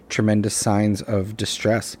tremendous signs of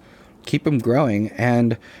distress, keep them growing.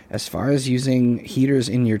 And as far as using heaters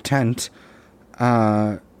in your tent,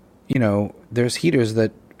 there's heaters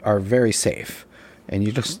that are very safe, and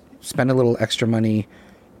you just spend a little extra money,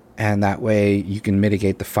 and that way you can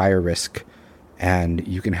mitigate the fire risk, and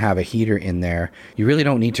you can have a heater in there. You really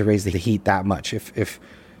don't need to raise the heat that much. If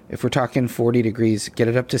we're talking 40 degrees, get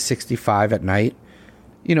it up to 65 at night.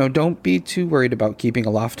 Don't be too worried about keeping a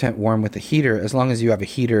loft tent warm with a heater, as long as you have a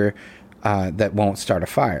heater that won't start a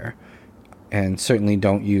fire. And certainly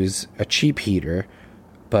don't use a cheap heater.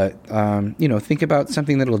 But, think about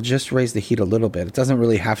something that'll just raise the heat a little bit. It doesn't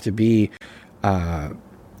really have to be,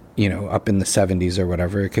 up in the 70s or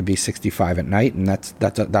whatever. It could be 65 at night, and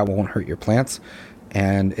that won't hurt your plants.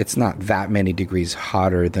 And it's not that many degrees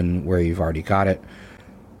hotter than where you've already got it.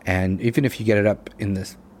 And even if you get it up in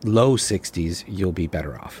the low 60s, you'll be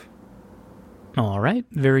better off. All right.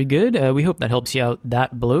 Very good. We hope that helps you out,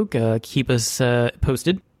 that bloke. Keep us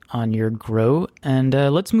posted on your grow. And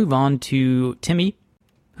let's move on to Timmy,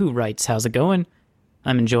 who writes, "How's it going?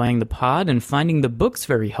 I'm enjoying the pod and finding the books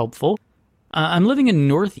very helpful. I'm living in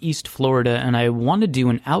Northeast Florida, and I want to do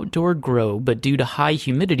an outdoor grow, but due to high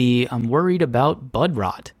humidity, I'm worried about bud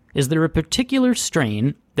rot. Is there a particular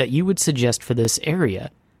strain that you would suggest for this area?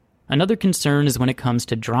 Another concern is when it comes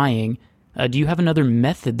to drying. Do you have another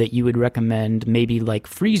method that you would recommend, maybe like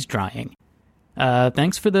freeze drying?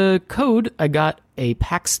 Thanks for the code. I got a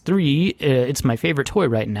PAX 3. It's my favorite toy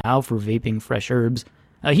right now for vaping fresh herbs.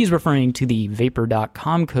 He's referring to the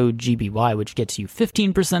Vapor.com code GBY, which gets you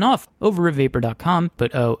 15% off over at Vapor.com.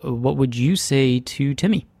 But what would you say to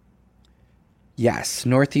Timmy? Yes,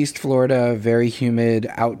 Northeast Florida, very humid,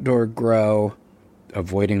 outdoor grow,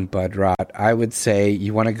 avoiding bud rot. I would say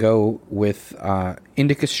you want to go with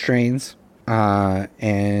indica strains,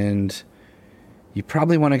 and you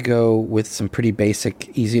probably want to go with some pretty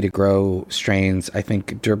basic, easy to grow strains. I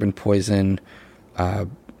think Durban Poison,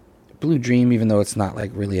 Blue Dream, even though it's not like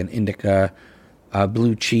really an indica,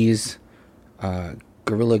 Blue Cheese,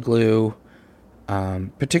 Gorilla Glue,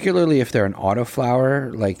 particularly if they're an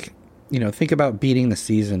autoflower. Like, think about beating the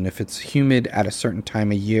season. If it's humid at a certain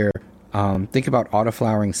time of year, Think about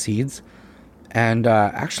autoflowering seeds. And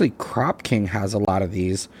actually, Crop King has a lot of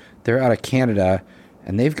these. They're out of Canada,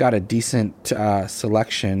 and they've got a decent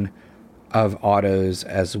selection of autos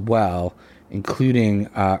as well, including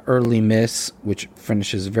Early Miss, which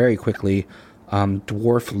finishes very quickly,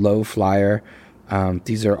 Dwarf Low Flyer.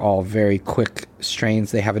 These are all very quick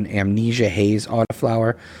strains. They have an Amnesia Haze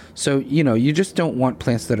autoflower. So, you just don't want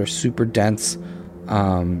plants that are super dense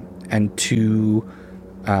and too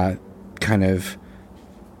kind of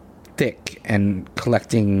thick and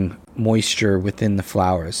collecting moisture within the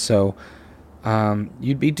flowers. So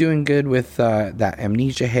you'd be doing good with that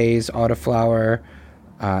Amnesia Haze autoflower,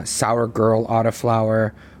 Sour Girl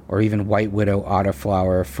autoflower, or even White Widow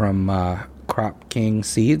autoflower from Crop King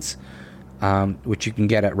Seeds, which you can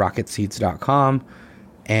get at rocketseeds.com.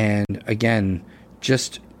 And again,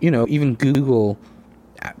 just, even Google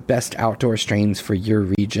best outdoor strains for your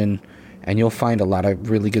region, and you'll find a lot of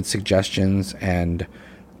really good suggestions. And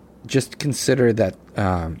just consider that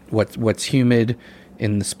what's humid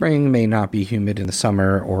in the spring may not be humid in the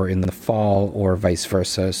summer or in the fall, or vice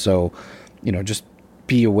versa. So, just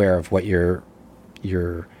be aware of what your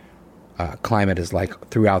climate is like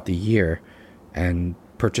throughout the year and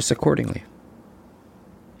purchase accordingly.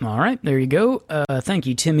 All right, there you go. Thank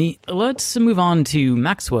you, Timmy. Let's move on to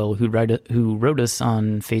Maxwell, who wrote us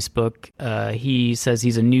on Facebook. He says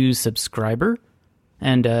he's a new subscriber.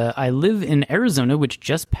 And I live in Arizona, which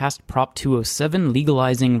just passed Prop 207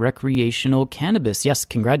 legalizing recreational cannabis. Yes,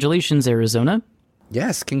 congratulations, Arizona.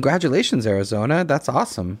 Yes, congratulations, Arizona. That's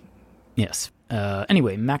awesome. Yes.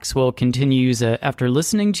 Anyway, Maxwell continues, after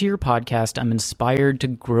listening to your podcast, I'm inspired to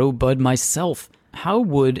grow bud myself. How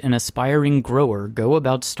would an aspiring grower go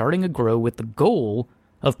about starting a grow with the goal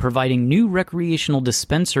of providing new recreational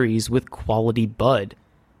dispensaries with quality bud?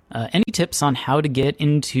 Any tips on how to get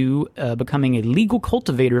into becoming a legal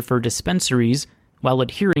cultivator for dispensaries while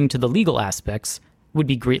adhering to the legal aspects would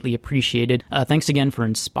be greatly appreciated. Thanks again for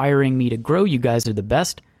inspiring me to grow. You guys are the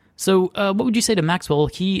best. So what would you say to Maxwell?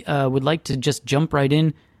 He would like to just jump right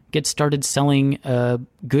in, get started selling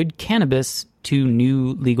good cannabis to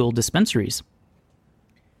new legal dispensaries.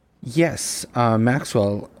 Yes,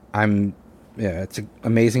 Maxwell, it's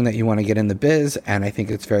amazing that you want to get in the biz, and I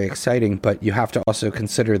think it's very exciting, but you have to also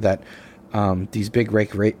consider that these big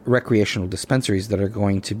recreational dispensaries that are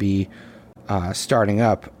going to be starting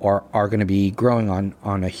up are going to be growing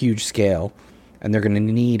on a huge scale, and they're going to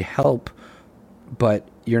need help, but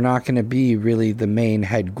you're not going to be really the main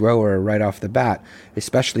head grower right off the bat,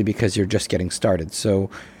 especially because you're just getting started.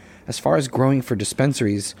 So as far as growing for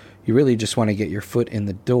dispensaries, you really just want to get your foot in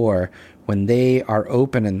the door. When they are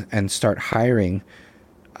open and start hiring,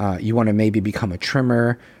 you want to maybe become a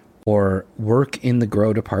trimmer or work in the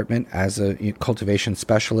grow department as a cultivation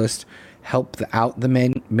specialist, help out the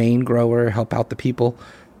main grower, help out the people,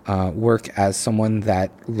 work as someone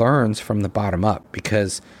that learns from the bottom up,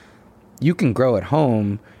 because you can grow at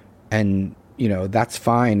home and that's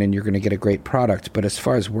fine and you're going to get a great product. But as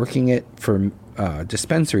far as working it for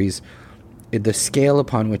dispensaries, the scale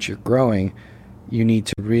upon which you're growing, you need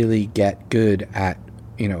to really get good at,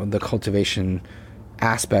 the cultivation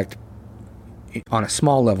aspect on a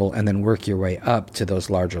small level and then work your way up to those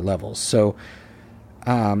larger levels. So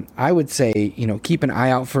I would say, keep an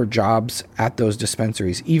eye out for jobs at those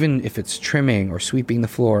dispensaries, even if it's trimming or sweeping the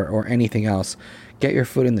floor or anything else. Get your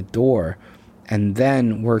foot in the door and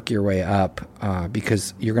then work your way up,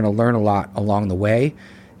 because you're going to learn a lot along the way.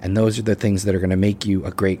 And those are the things that are going to make you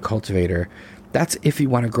a great cultivator. That's if you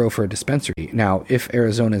want to grow for a dispensary. Now, if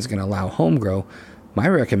Arizona is going to allow home grow, my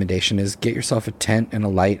recommendation is get yourself a tent and a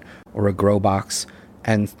light or a grow box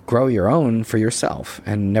and grow your own for yourself,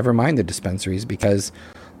 and never mind the dispensaries, because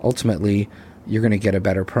ultimately you're going to get a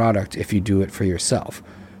better product if you do it for yourself.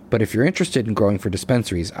 But if you're interested in growing for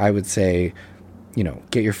dispensaries, I would say,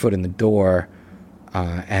 get your foot in the door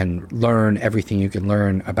and learn everything you can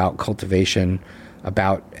learn about cultivation,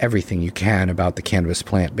 about everything you can about the cannabis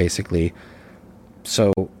plant, basically.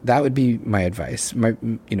 So that would be my advice. My,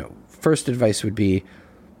 first advice would be,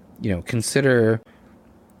 consider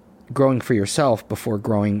growing for yourself before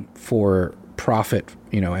growing for profit,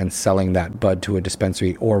 and selling that bud to a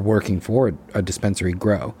dispensary or working for a dispensary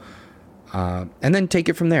grow. And then take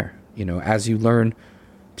it from there. As you learn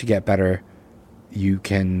to get better, you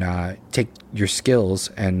can take your skills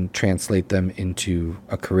and translate them into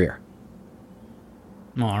a career.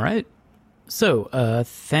 All right. So,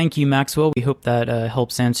 thank you, Maxwell. We hope that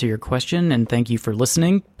helps answer your question, and thank you for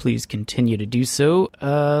listening. Please continue to do so.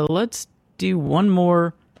 Let's do one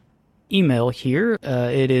more email here.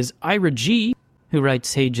 It is Ira G, who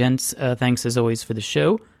writes, "Hey, gents, thanks as always for the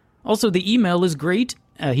show. Also, the email is great,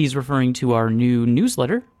 he's referring to our new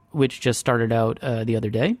newsletter, which just started out the other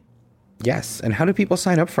day. Yes, and how do people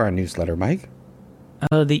sign up for our newsletter, Mike?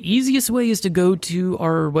 The easiest way is to go to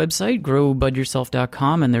our website,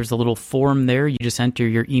 growbudyourself.com, and there's a little form there. You just enter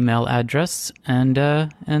your email address, and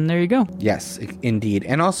there you go. Yes, indeed.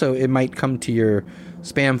 And also, it might come to your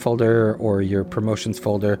spam folder or your promotions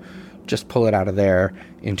folder. Just pull it out of there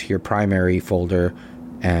into your primary folder,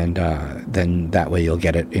 and then that way you'll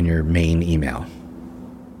get it in your main email.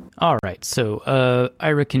 All right, so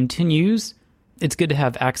Ira continues. It's good to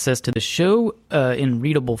have access to the show in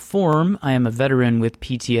readable form. I am a veteran with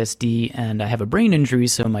PTSD, and I have a brain injury,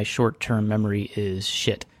 so my short-term memory is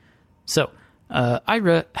shit. So,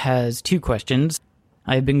 Ira has 2 questions.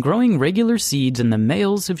 I have been growing regular seeds, and the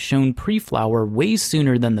males have shown pre-flower way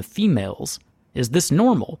sooner than the females. Is this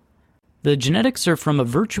normal? The genetics are from a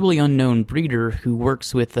virtually unknown breeder who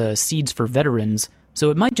works with seeds for veterans, so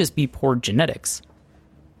it might just be poor genetics.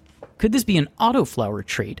 Could this be an autoflower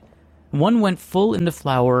trait? One went full into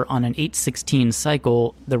flower on an 8/16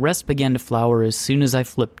 cycle. The rest began to flower as soon as I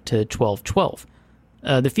flipped to 12/12.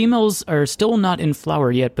 The females are still not in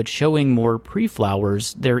flower yet, but showing more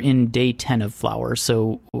pre-flowers. They're in day 10 of flower.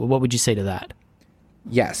 So what would you say to that?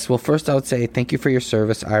 Yes. Well, first I would say thank you for your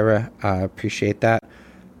service, Ira. Appreciate that.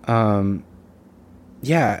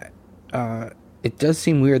 It does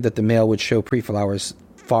seem weird that the male would show pre-flowers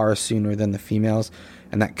far sooner than the females,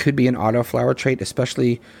 and that could be an autoflower trait,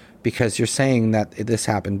 especially because you're saying that this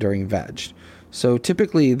happened during veg. So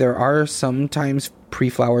typically there are sometimes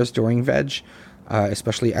pre-flowers during veg,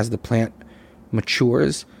 especially as the plant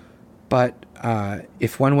matures. But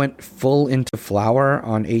if one went full into flower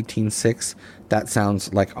on 18/6, that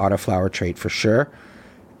sounds like autoflower trait for sure.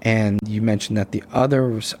 And you mentioned that the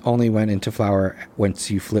others only went into flower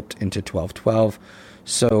once you flipped into 12/12.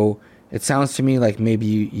 So it sounds to me like maybe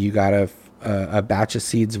you got a batch of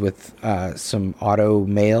seeds with some auto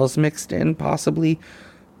males mixed in, possibly.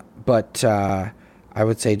 But I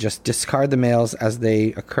would say just discard the males as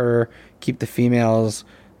they occur. Keep the females,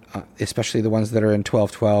 especially the ones that are in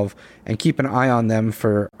 12/12, and keep an eye on them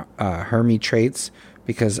for Hermy traits.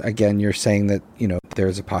 Because again, you're saying that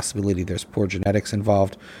there's a possibility there's poor genetics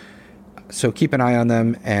involved. So keep an eye on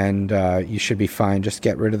them, and you should be fine. Just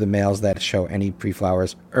get rid of the males that show any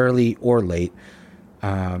pre-flowers, early or late.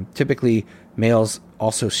 Typically, males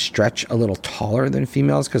also stretch a little taller than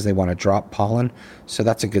females because they want to drop pollen, so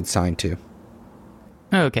that's a good sign too.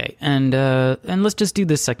 Okay, and let's just do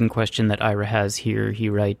this second question that Ira has here. He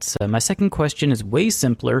writes, my second question is way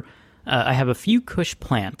simpler. I have a few Kush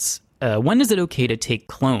plants. When is it okay to take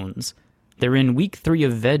clones? They're in week 3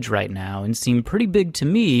 of veg right now and seem pretty big to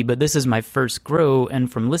me, but this is my first grow,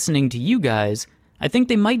 and from listening to you guys, I think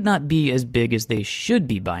they might not be as big as they should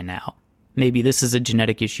be by now. Maybe this is a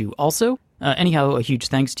genetic issue also. Anyhow, a huge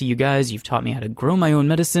thanks to you guys. You've taught me how to grow my own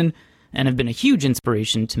medicine and have been a huge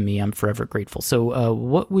inspiration to me. I'm forever grateful. So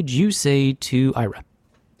what would you say to Ira?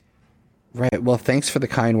 Right. Well, thanks for the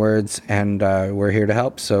kind words, and we're here to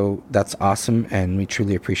help. So that's awesome, and we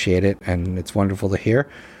truly appreciate it, and it's wonderful to hear.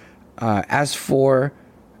 As for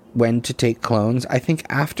when to take clones, I think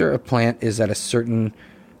after a plant is at a certain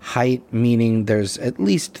height, meaning there's at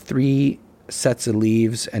least 3 sets of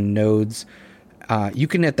leaves and nodes, you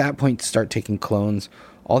can at that point start taking clones.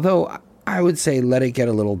 Although I would say let it get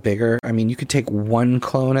a little bigger. I mean, you could take 1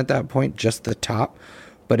 clone at that point, just the top.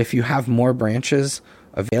 But if you have more branches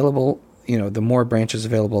available, the more branches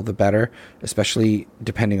available, the better, especially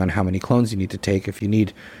depending on how many clones you need to take. If you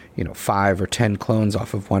need, 5 or 10 clones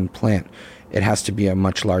off of 1 plant, it has to be a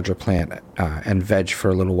much larger plant and veg for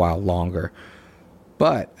a little while longer.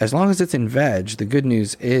 But as long as it's in veg, the good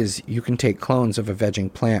news is you can take clones of a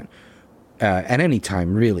vegging plant at any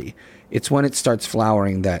time, really. It's when it starts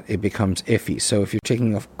flowering that it becomes iffy. So if you're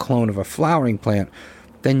taking a clone of a flowering plant,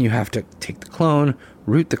 then you have to take the clone,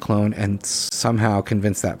 root the clone, and somehow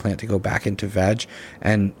convince that plant to go back into veg.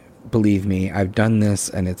 And believe me, I've done this,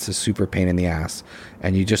 and it's a super pain in the ass,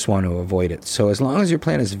 and you just want to avoid it. So as long as your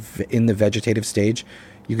plant is in the vegetative stage,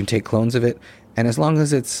 you can take clones of it. And as long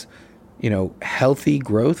as it's, healthy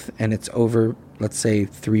growth and it's over, let's say,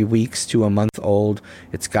 3 weeks to a month old,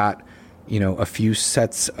 it's got, a few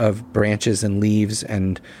sets of branches and leaves,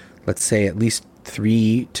 and let's say at least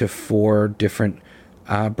 3 to 4 different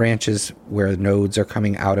branches where nodes are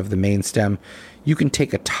coming out of the main stem, you can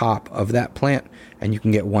take a top of that plant and you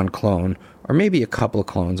can get 1 clone or maybe a couple of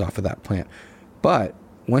clones off of that plant. But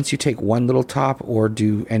once you take 1 little top or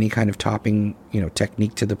do any kind of topping,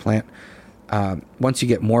 technique to the plant, once you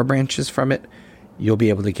get more branches from it, you'll be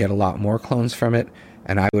able to get a lot more clones from it.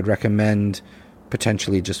 And I would recommend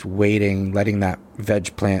potentially just waiting, letting that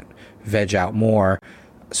veg plant veg out more,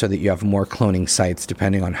 so that you have more cloning sites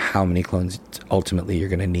depending on how many clones ultimately you're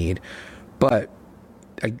going to need. But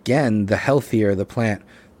again, the healthier the plant,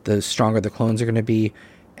 the stronger the clones are going to be,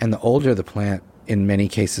 and the older the plant, in many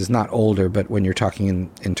cases, not older, but when you're talking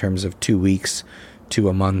in terms of 2 weeks to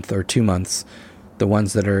a month or 2 months, the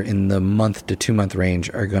ones that are in the month to 2 month range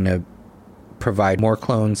are going to provide more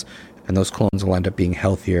clones, and those clones will end up being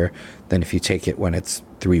healthier than if you take it when it's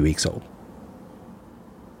 3 weeks old.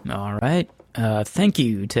 All right. Thank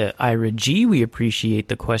you to Ira G. We appreciate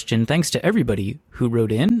the question. Thanks to everybody who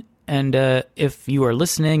wrote in. And if you are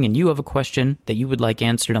listening and you have a question that you would like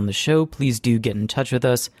answered on the show, please do get in touch with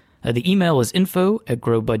us. The email is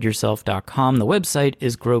info@growbudyourself.com. The website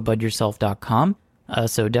is growbudyourself.com.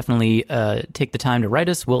 So definitely take the time to write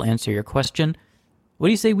us. We'll answer your question. What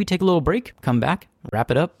do you say we take a little break, come back,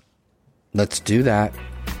 wrap it up? Let's do that.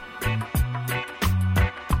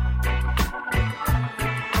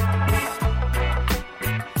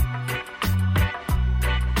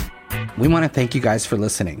 We want to thank you guys for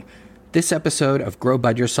listening. This episode of Grow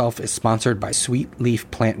Bud Yourself is sponsored by Sweet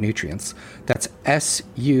Leaf Plant Nutrients. That's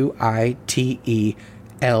SUITELEAF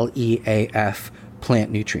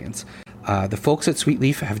Plant Nutrients. The folks at Sweet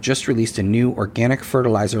Leaf have just released a new organic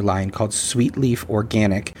fertilizer line called Sweet Leaf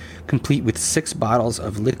Organic, complete with 6 bottles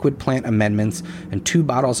of liquid plant amendments and 2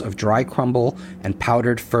 bottles of dry crumble and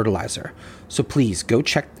powdered fertilizer. So please go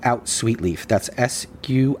check out Sweet Leaf. That's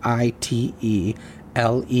SUITELEAF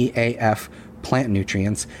Plant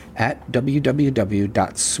Nutrients at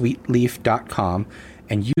www.sweetleaf.com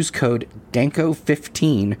and use code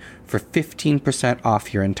DANKO15 for 15%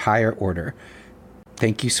 off your entire order.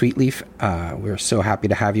 Thank you, Sweet Leaf. We're so happy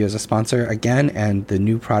to have you as a sponsor again, and the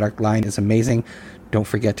new product line is amazing. Don't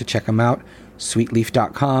forget to check them out.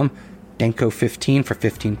 Sweetleaf.com, Danko15 for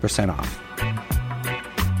 15% off.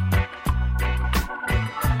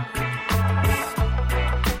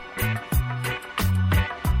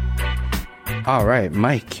 All right,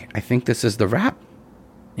 Mike, I think this is the wrap.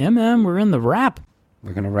 Yeah, man, we're in the wrap.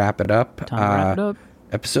 We're going to wrap it up. Time to wrap it up.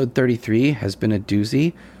 Episode 33 has been a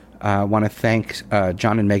doozy. I want to thank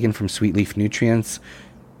John and Megan from Sweet Leaf Nutrients,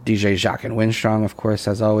 DJ Jacques and Winstrong, of course,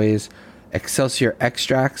 as always. Excelsior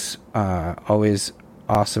Extracts, always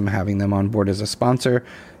awesome having them on board as a sponsor.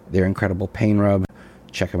 Their incredible pain rub.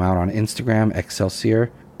 Check them out on Instagram,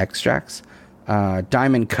 Excelsior Extracts.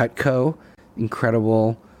 Diamond Cut Co.,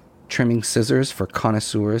 incredible trimming scissors for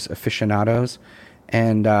connoisseurs, aficionados.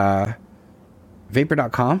 And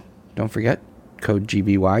Vapor.com, don't forget. Code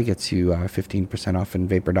GBY gets you 15% off in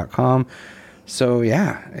Vapor.com. So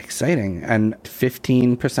yeah, exciting. And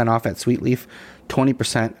 15% off at Sweet Leaf,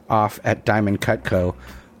 20% off at Diamond Cut Co.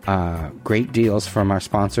 Great deals from our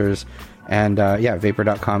sponsors. And yeah,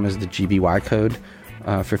 Vapor.com is the GBY code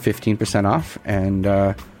for 15% off. And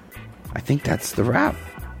I think that's the wrap.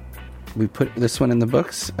 We put this one in the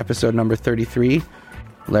books. Episode number 33.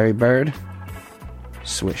 Larry Bird.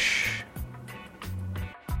 Swish.